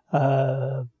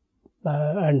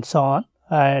so on.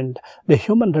 And the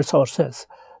human resources,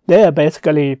 they are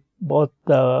basically both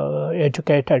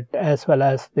educated as well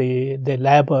as the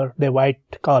labor, the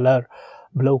white collar,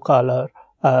 blue collar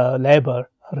labor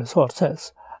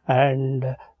resources.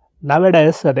 And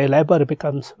nowadays, the labor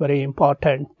becomes very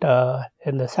important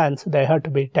in the sense they have to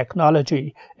be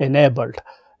technology enabled.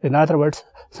 In other words,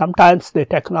 sometimes the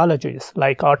technologies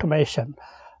like automation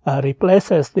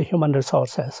replaces the human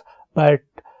resources, but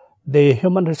the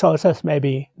human resources may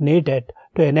be needed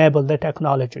to enable the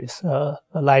technologies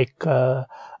like the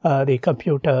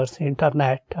computers,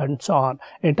 internet and so on.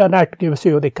 Internet gives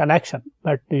you the connection,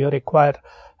 but you require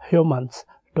humans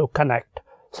to connect.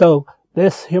 So,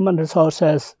 this human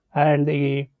resources and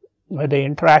the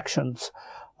interactions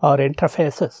or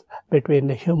interfaces between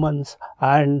the humans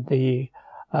and the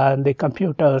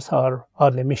computers or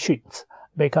the machines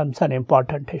becomes an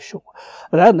important issue.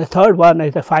 Then the third one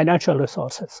is the financial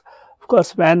resources. Of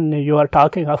course, when you are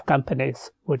talking of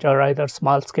companies which are either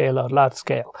small scale or large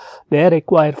scale, they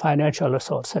require financial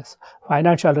resources.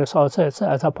 Financial resources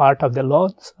as a part of the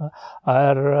loans,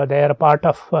 or they are a part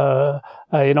of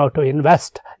to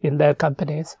invest in their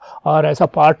companies, or as a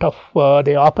part of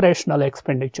the operational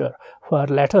expenditure for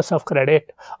letters of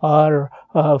credit, or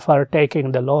for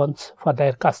taking the loans for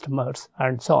their customers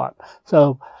and so on.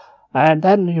 So, and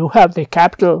then you have the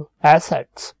capital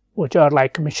assets, which are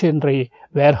like machinery,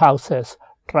 warehouses,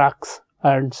 trucks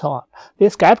and so on.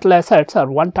 These capital assets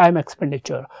are one-time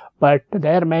expenditure, but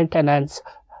their maintenance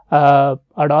and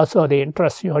also the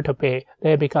interest you have to pay,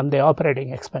 they become the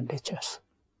operating expenditures.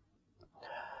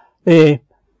 The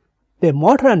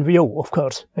modern view, of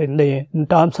course, in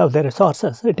terms of the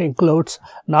resources, it includes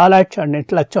knowledge and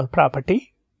intellectual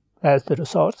property as the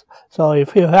resource. So,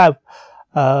 if you have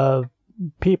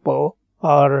people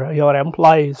or your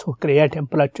employees who create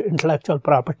intellectual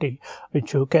property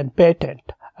which you can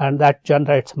patent, and that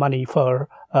generates money for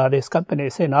these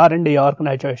companies in R&D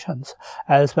organizations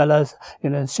as well as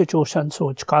in institutions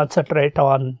which concentrate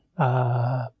on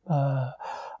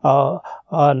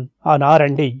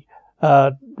R&D.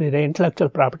 The intellectual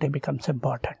property becomes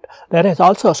important. There is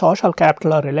also social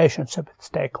capital or relationship with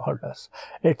stakeholders.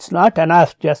 It's not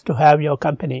enough just to have your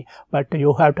company, but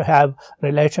you have to have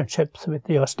relationships with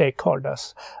your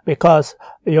stakeholders, because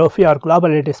if you are a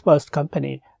globally dispersed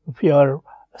company, if you are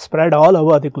spread all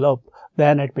over the globe,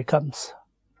 then it becomes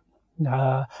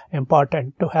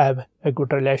important to have a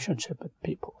good relationship with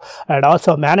people. And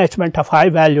also management of high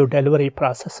value delivery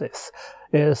processes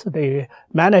is the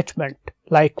management,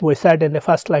 like we said in the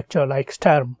first lecture, like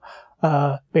STERM,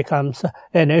 becomes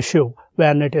an issue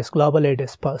when it is globally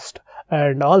dispersed,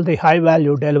 and all the high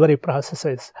value delivery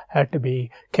processes had to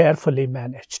be carefully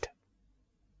managed.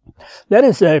 There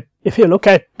is if you look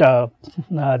at the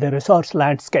resource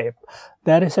landscape,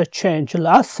 there is a change.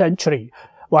 Last century,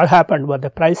 what happened was the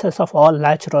prices of all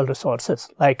natural resources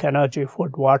like energy,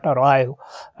 food, water, oil,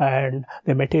 and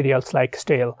the materials like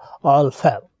steel all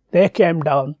fell. They came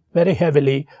down very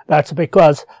heavily. That's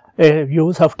because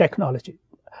use of technology.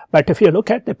 But if you look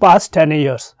at the past 10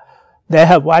 years, they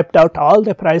have wiped out all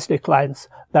the price declines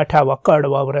that have occurred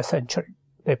over a century.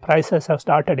 The prices have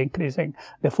started increasing,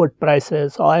 the food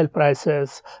prices, oil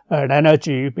prices, and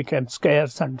energy became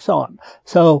scarce and so on.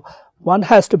 So one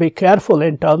has to be careful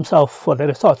in terms of the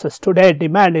resources. Today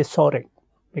demand is soaring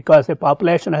because the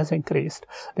population has increased,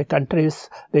 the countries,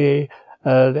 the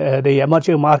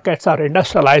emerging markets are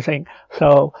industrializing.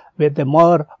 So with the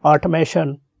more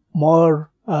automation,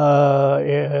 more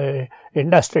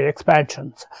industry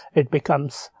expansions, it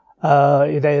becomes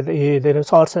the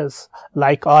resources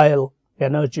like oil,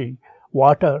 energy,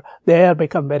 water, they have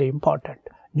become very important.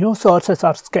 New sources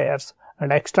are scarce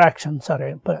and extractions are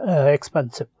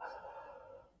expensive.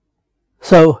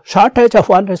 So shortage of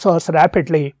one resource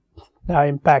rapidly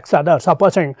impacts others.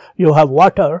 Supposing you have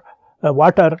water,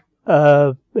 water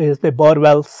is the bore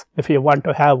wells. If you want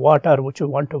to have water, which you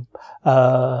want to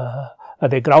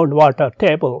the groundwater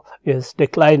table is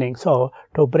declining. So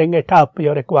to bring it up,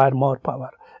 you require more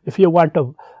power. If you want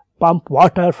to pump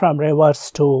water from rivers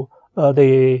to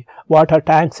the water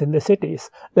tanks in the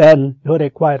cities, then you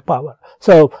require power.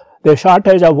 So the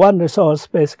shortage of one resource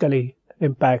basically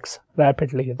impacts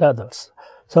rapidly the others.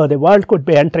 So the world could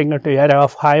be entering into an era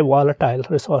of high volatile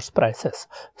resource prices.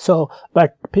 So,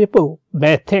 but people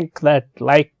may think that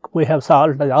like we have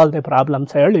solved all the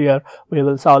problems earlier, we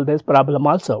will solve this problem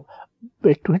also.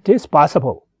 It is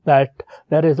possible that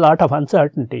there is a lot of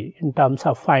uncertainty in terms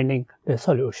of finding the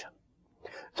solution.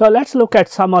 So let's look at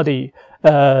some of the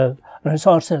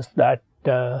resources that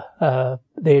the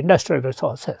industrial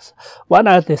resources. One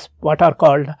are this what are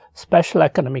called special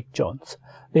economic zones.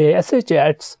 The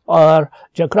SEZs are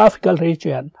geographical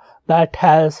region that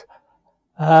has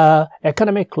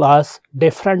economic laws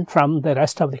different from the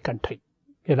rest of the country.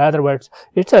 In other words,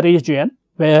 it's a region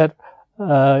where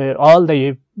all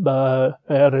the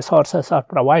resources are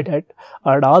provided,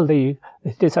 and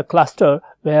it is a cluster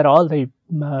where all the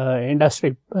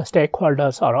industry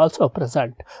stakeholders are also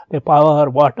present. The power,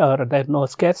 water, there is no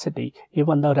scarcity,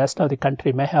 even the rest of the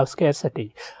country may have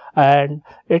scarcity. And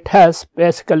it has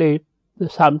basically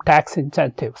some tax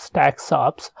incentives, tax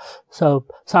shops. So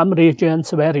some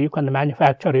regions where you can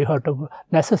manufacture, you have to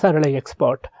necessarily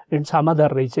export. In some other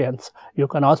regions, you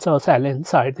can also sell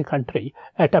inside the country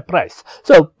at a price.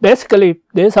 So basically,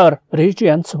 these are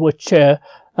regions which have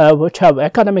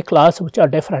economic laws which are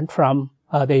different from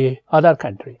the other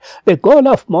country. The goal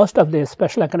of most of the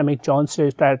special economic zones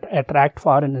is to attract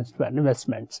foreign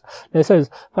investments. This is,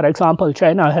 for example,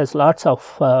 China has lots of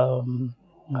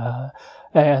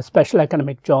special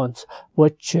economic zones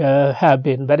which have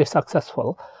been very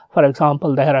successful. For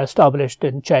example, they are established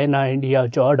in China, India,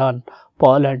 Jordan,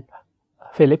 Poland,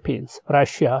 Philippines,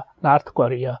 Russia, North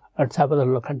Korea, and several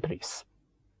other countries.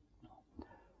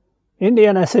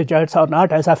 Indian SEZs are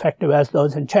not as effective as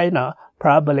those in China,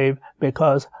 probably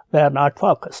because they are not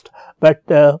focused. But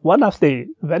one of the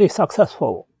very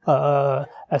successful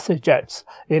SEZs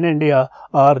in India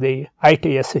are the IT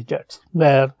SEZs,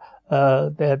 where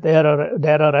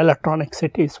there are electronic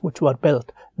cities which were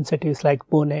built in cities like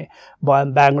Pune,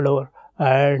 Bangalore,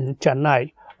 and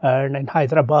Chennai, and in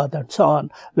Hyderabad and so on,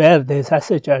 where these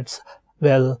SEZs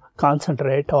will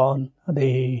concentrate on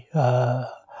the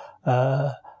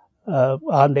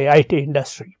IT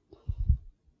industry.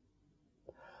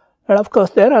 And of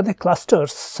course, there are the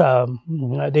clusters,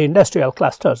 the industrial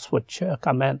clusters which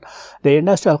come in. The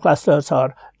industrial clusters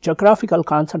are geographical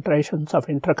concentrations of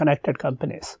interconnected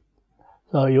companies.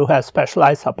 So you have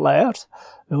specialized suppliers,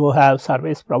 you have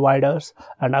service providers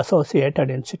and associated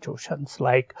institutions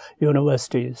like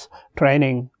universities,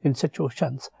 training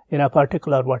institutions in a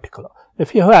particular vertical.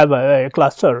 If you have a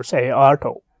cluster, say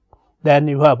auto, then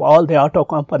you have all the auto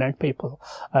component people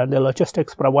and the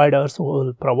logistics providers who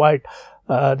will provide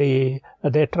the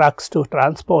trucks to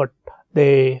transport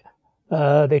the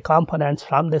components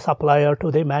from the supplier to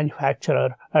the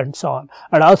manufacturer and so on.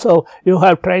 And also you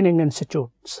have training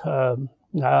institutes,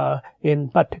 in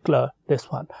particular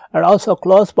this one. And also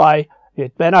close by,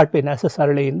 it may not be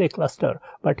necessarily in the cluster,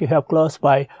 but you have close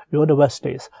by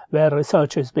universities where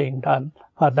research is being done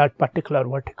for that particular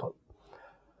vertical.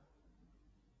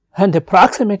 And the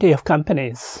proximity of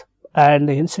companies and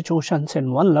the institutions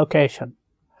in one location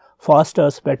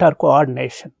fosters better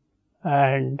coordination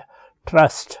and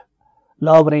trust,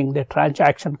 lowering the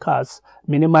transaction costs,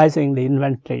 minimizing the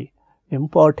inventory,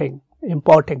 importing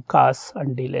costs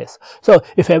and delays. So,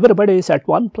 if everybody is at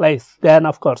one place, then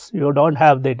of course, you do not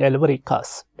have the delivery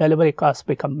costs. Delivery costs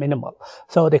become minimal.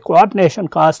 So, the coordination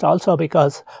cost also,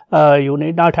 because you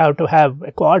need not have to have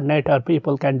a coordinator,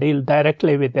 people can deal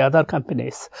directly with the other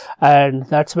companies, and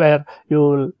that is where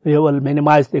you will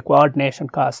minimize the coordination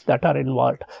costs that are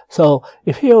involved. So,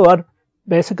 if you are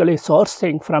basically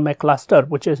sourcing from a cluster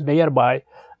which is nearby,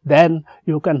 then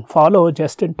you can follow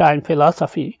just-in-time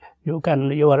philosophy. Your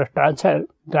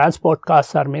transport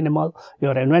costs are minimal,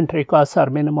 your inventory costs are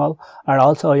minimal, and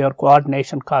also your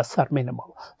coordination costs are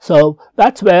minimal. So,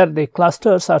 that is where the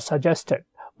clusters are suggested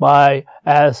by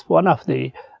as one of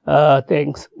the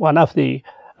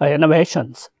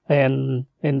innovations in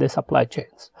the supply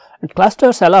chains. And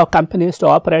clusters allow companies to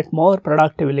operate more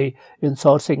productively in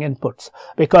sourcing inputs,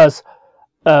 because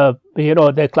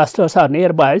the clusters are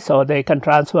nearby, so they can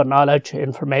transfer knowledge,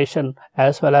 information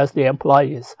as well as the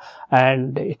employees,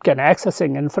 and it can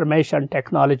accessing information,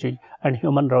 technology and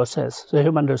human resources. So,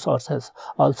 human resources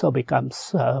also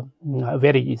becomes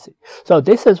very easy. So,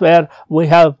 this is where we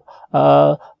have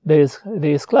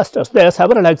these clusters. There are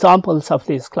several examples of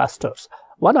these clusters.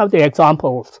 One of the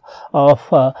examples of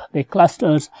the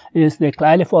clusters is the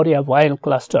California wine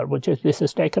cluster, this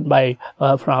is taken by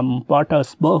from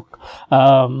Potter's book,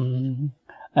 and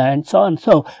so on.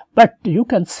 So, but you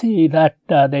can see that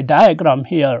the diagram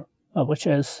here, which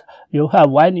is you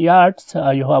have vineyards,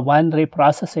 you have winery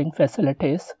processing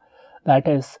facilities, that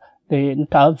is in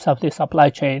terms of the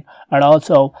supply chain, and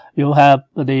also you have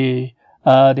the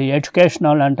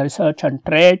educational and research and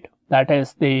trade, that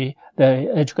is the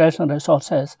educational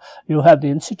resources. You have the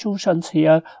institutions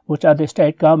here, which are the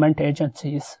state government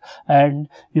agencies, and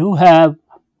you have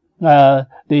the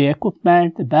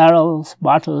equipment, the barrels,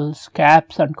 bottles,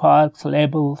 caps and corks,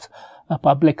 labels,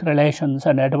 public relations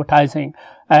and advertising,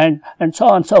 and so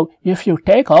on. So, if you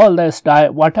take all this,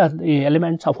 what are the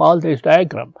elements of all these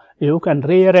diagram, you can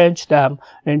rearrange them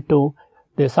into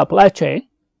the supply chain,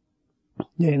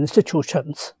 the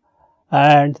institutions,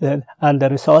 and the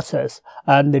resources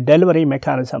and the delivery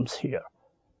mechanisms here.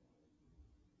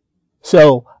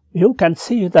 So, you can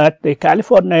see that the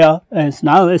California is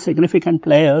now a significant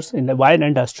player in the wine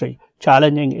industry,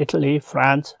 challenging Italy,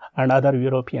 France and other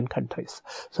European countries.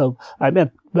 So, I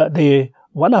mean,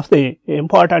 one of the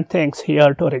important things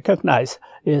here to recognize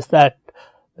is that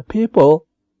the people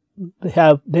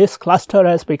this cluster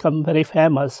has become very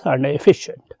famous and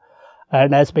efficient,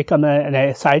 and has become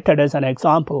cited as an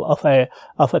example of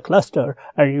a cluster,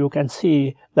 and you can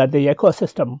see that the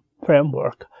ecosystem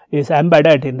framework is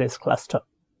embedded in this cluster.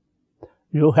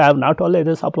 You have not only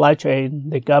the supply chain,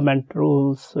 the government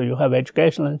rules, so you have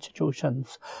educational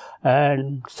institutions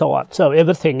and so on. So,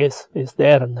 everything is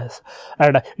there in this.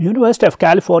 And University of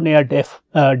California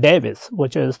Davis,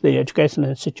 which is the educational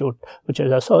institute which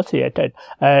is associated,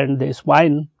 and these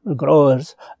wine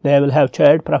growers, they will have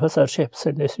chaired professorships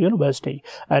in this university,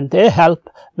 and they help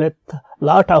with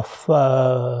lot of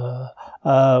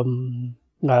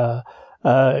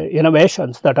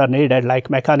innovations that are needed, like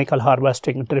mechanical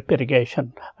harvesting, drip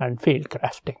irrigation and field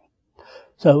crafting.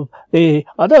 So, the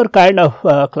other kind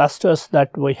of clusters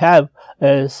that we have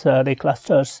is the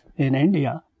clusters in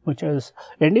India, which is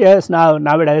India is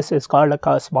nowadays is called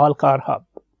a small car hub.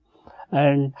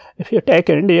 And if you take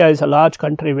India is a large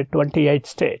country with 28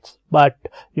 states, but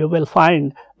you will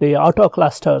find the auto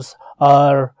clusters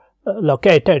are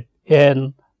located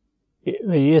in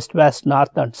east, west,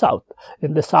 north and south.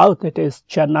 In the south it is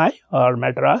Chennai or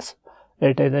Madras,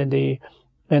 it is in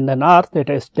the north it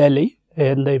is Delhi,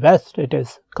 in the west it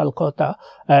is Calcutta,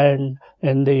 and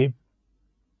in the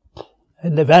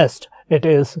west it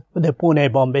is the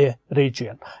Pune Bombay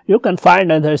region. You can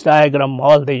find in this diagram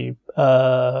all the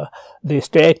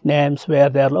state names where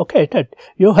they are located.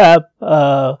 You have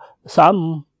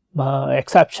some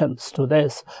exceptions to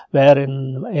this, where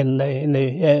in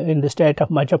the state of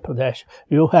Madhya Pradesh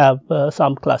you have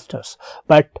some clusters,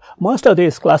 but most of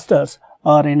these clusters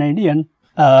are in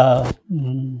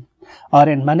are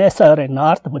in Manesar in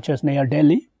north, which is near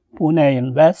Delhi, Pune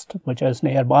in west, which is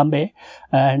near Bombay,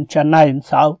 and Chennai in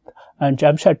south, and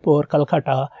Jamshedpur,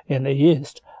 Calcutta in the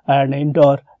east, and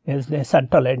Indore is the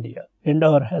central India.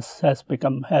 Indore has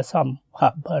some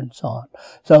hub and so on.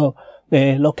 So,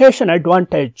 the location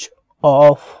advantage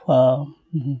of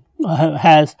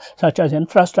has such as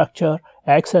infrastructure,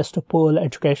 access to pool,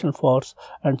 education force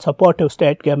and supportive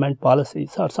state government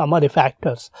policies are some of the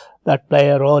factors that play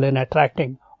a role in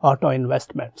attracting auto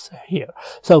investments here.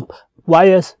 So, why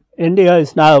is India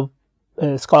is now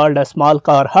is called a small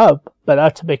car hub, but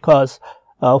that's because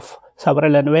of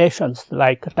several innovations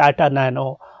like Tata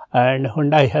Nano, and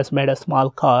Hyundai has made a small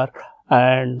car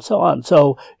and so on.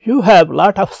 So you have a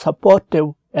lot of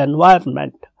supportive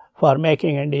environment for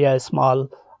making India a small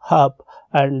hub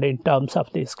and in terms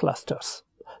of these clusters.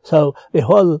 So the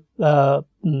whole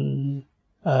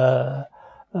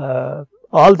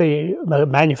all the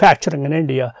manufacturing in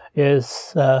India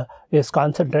is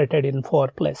concentrated in 4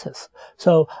 places.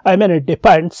 So I mean, it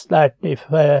depends that if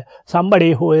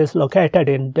somebody who is located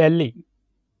in Delhi,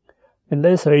 in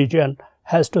this region,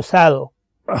 has to sell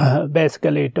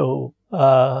basically to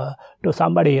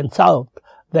somebody in South,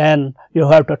 then you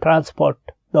have to transport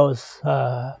those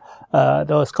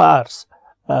cars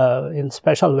in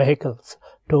special vehicles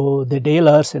to the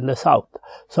dealers in the South.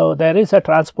 So there is a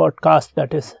transport cost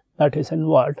that is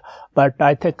involved, but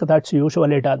I think that's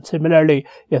usually done. Similarly,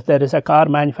 if there is a car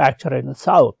manufacturer in the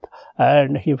South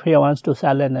and if he wants to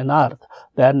sell in the North,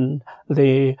 then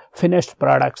the finished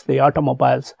products, the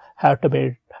automobiles, have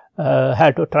to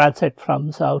transit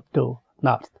from South to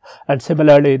North. And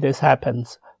similarly, this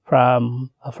happens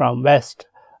from West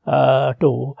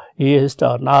to East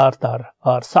or North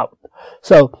or South.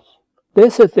 So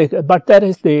this is but there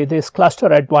is this cluster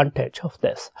advantage of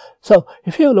this. So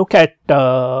if you look at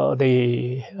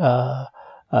the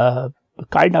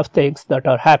kind of things that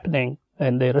are happening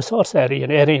in the resource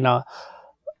arena,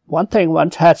 one thing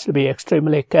one has to be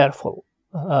extremely careful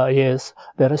is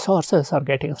the resources are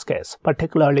getting scarce,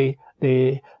 particularly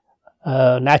the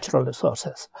natural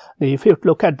resources. If you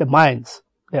look at the mines,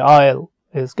 the oil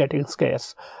is getting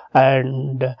scarce,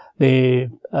 and the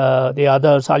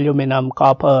others, aluminum,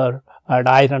 copper, and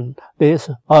iron,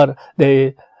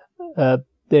 the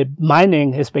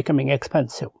mining is becoming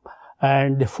expensive,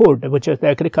 and the food, which is the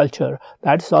agriculture,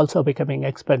 that is also becoming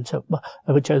expensive,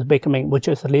 which is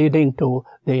leading to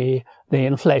the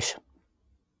inflation.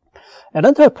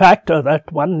 Another factor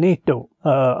that one need to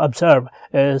observe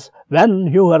is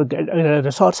when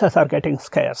resources are getting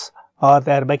scarce or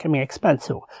they are becoming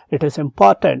expensive, it is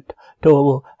important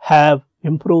to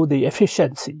improve the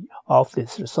efficiency of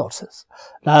these resources.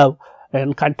 Now,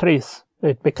 in countries,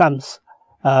 it becomes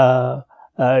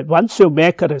once you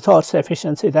make a resource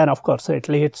efficiency, then of course it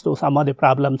leads to some of the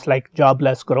problems like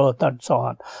jobless growth and so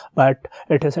on. But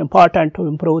it is important to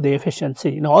improve the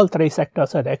efficiency in all 3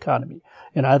 sectors of the economy.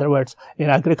 In other words, in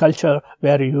agriculture,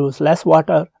 where you use less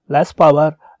water, less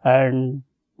power, and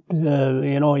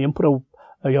improve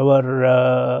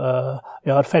your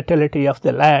fertility of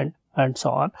the land and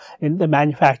so on. In the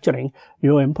manufacturing,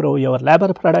 you improve your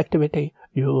labor productivity,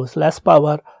 you use less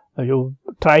power, you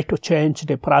try to change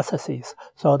the processes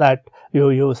so that you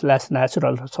use less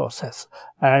natural resources.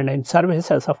 And in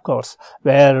services, of course,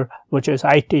 which is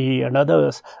IT and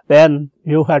others, then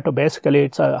you have to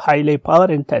it's a highly power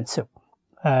intensive,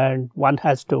 and one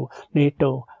need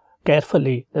to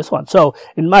carefully this one. So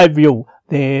in my view,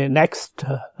 the next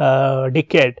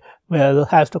decade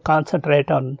has to concentrate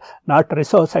on not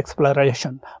resource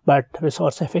exploration, but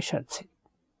resource efficiency.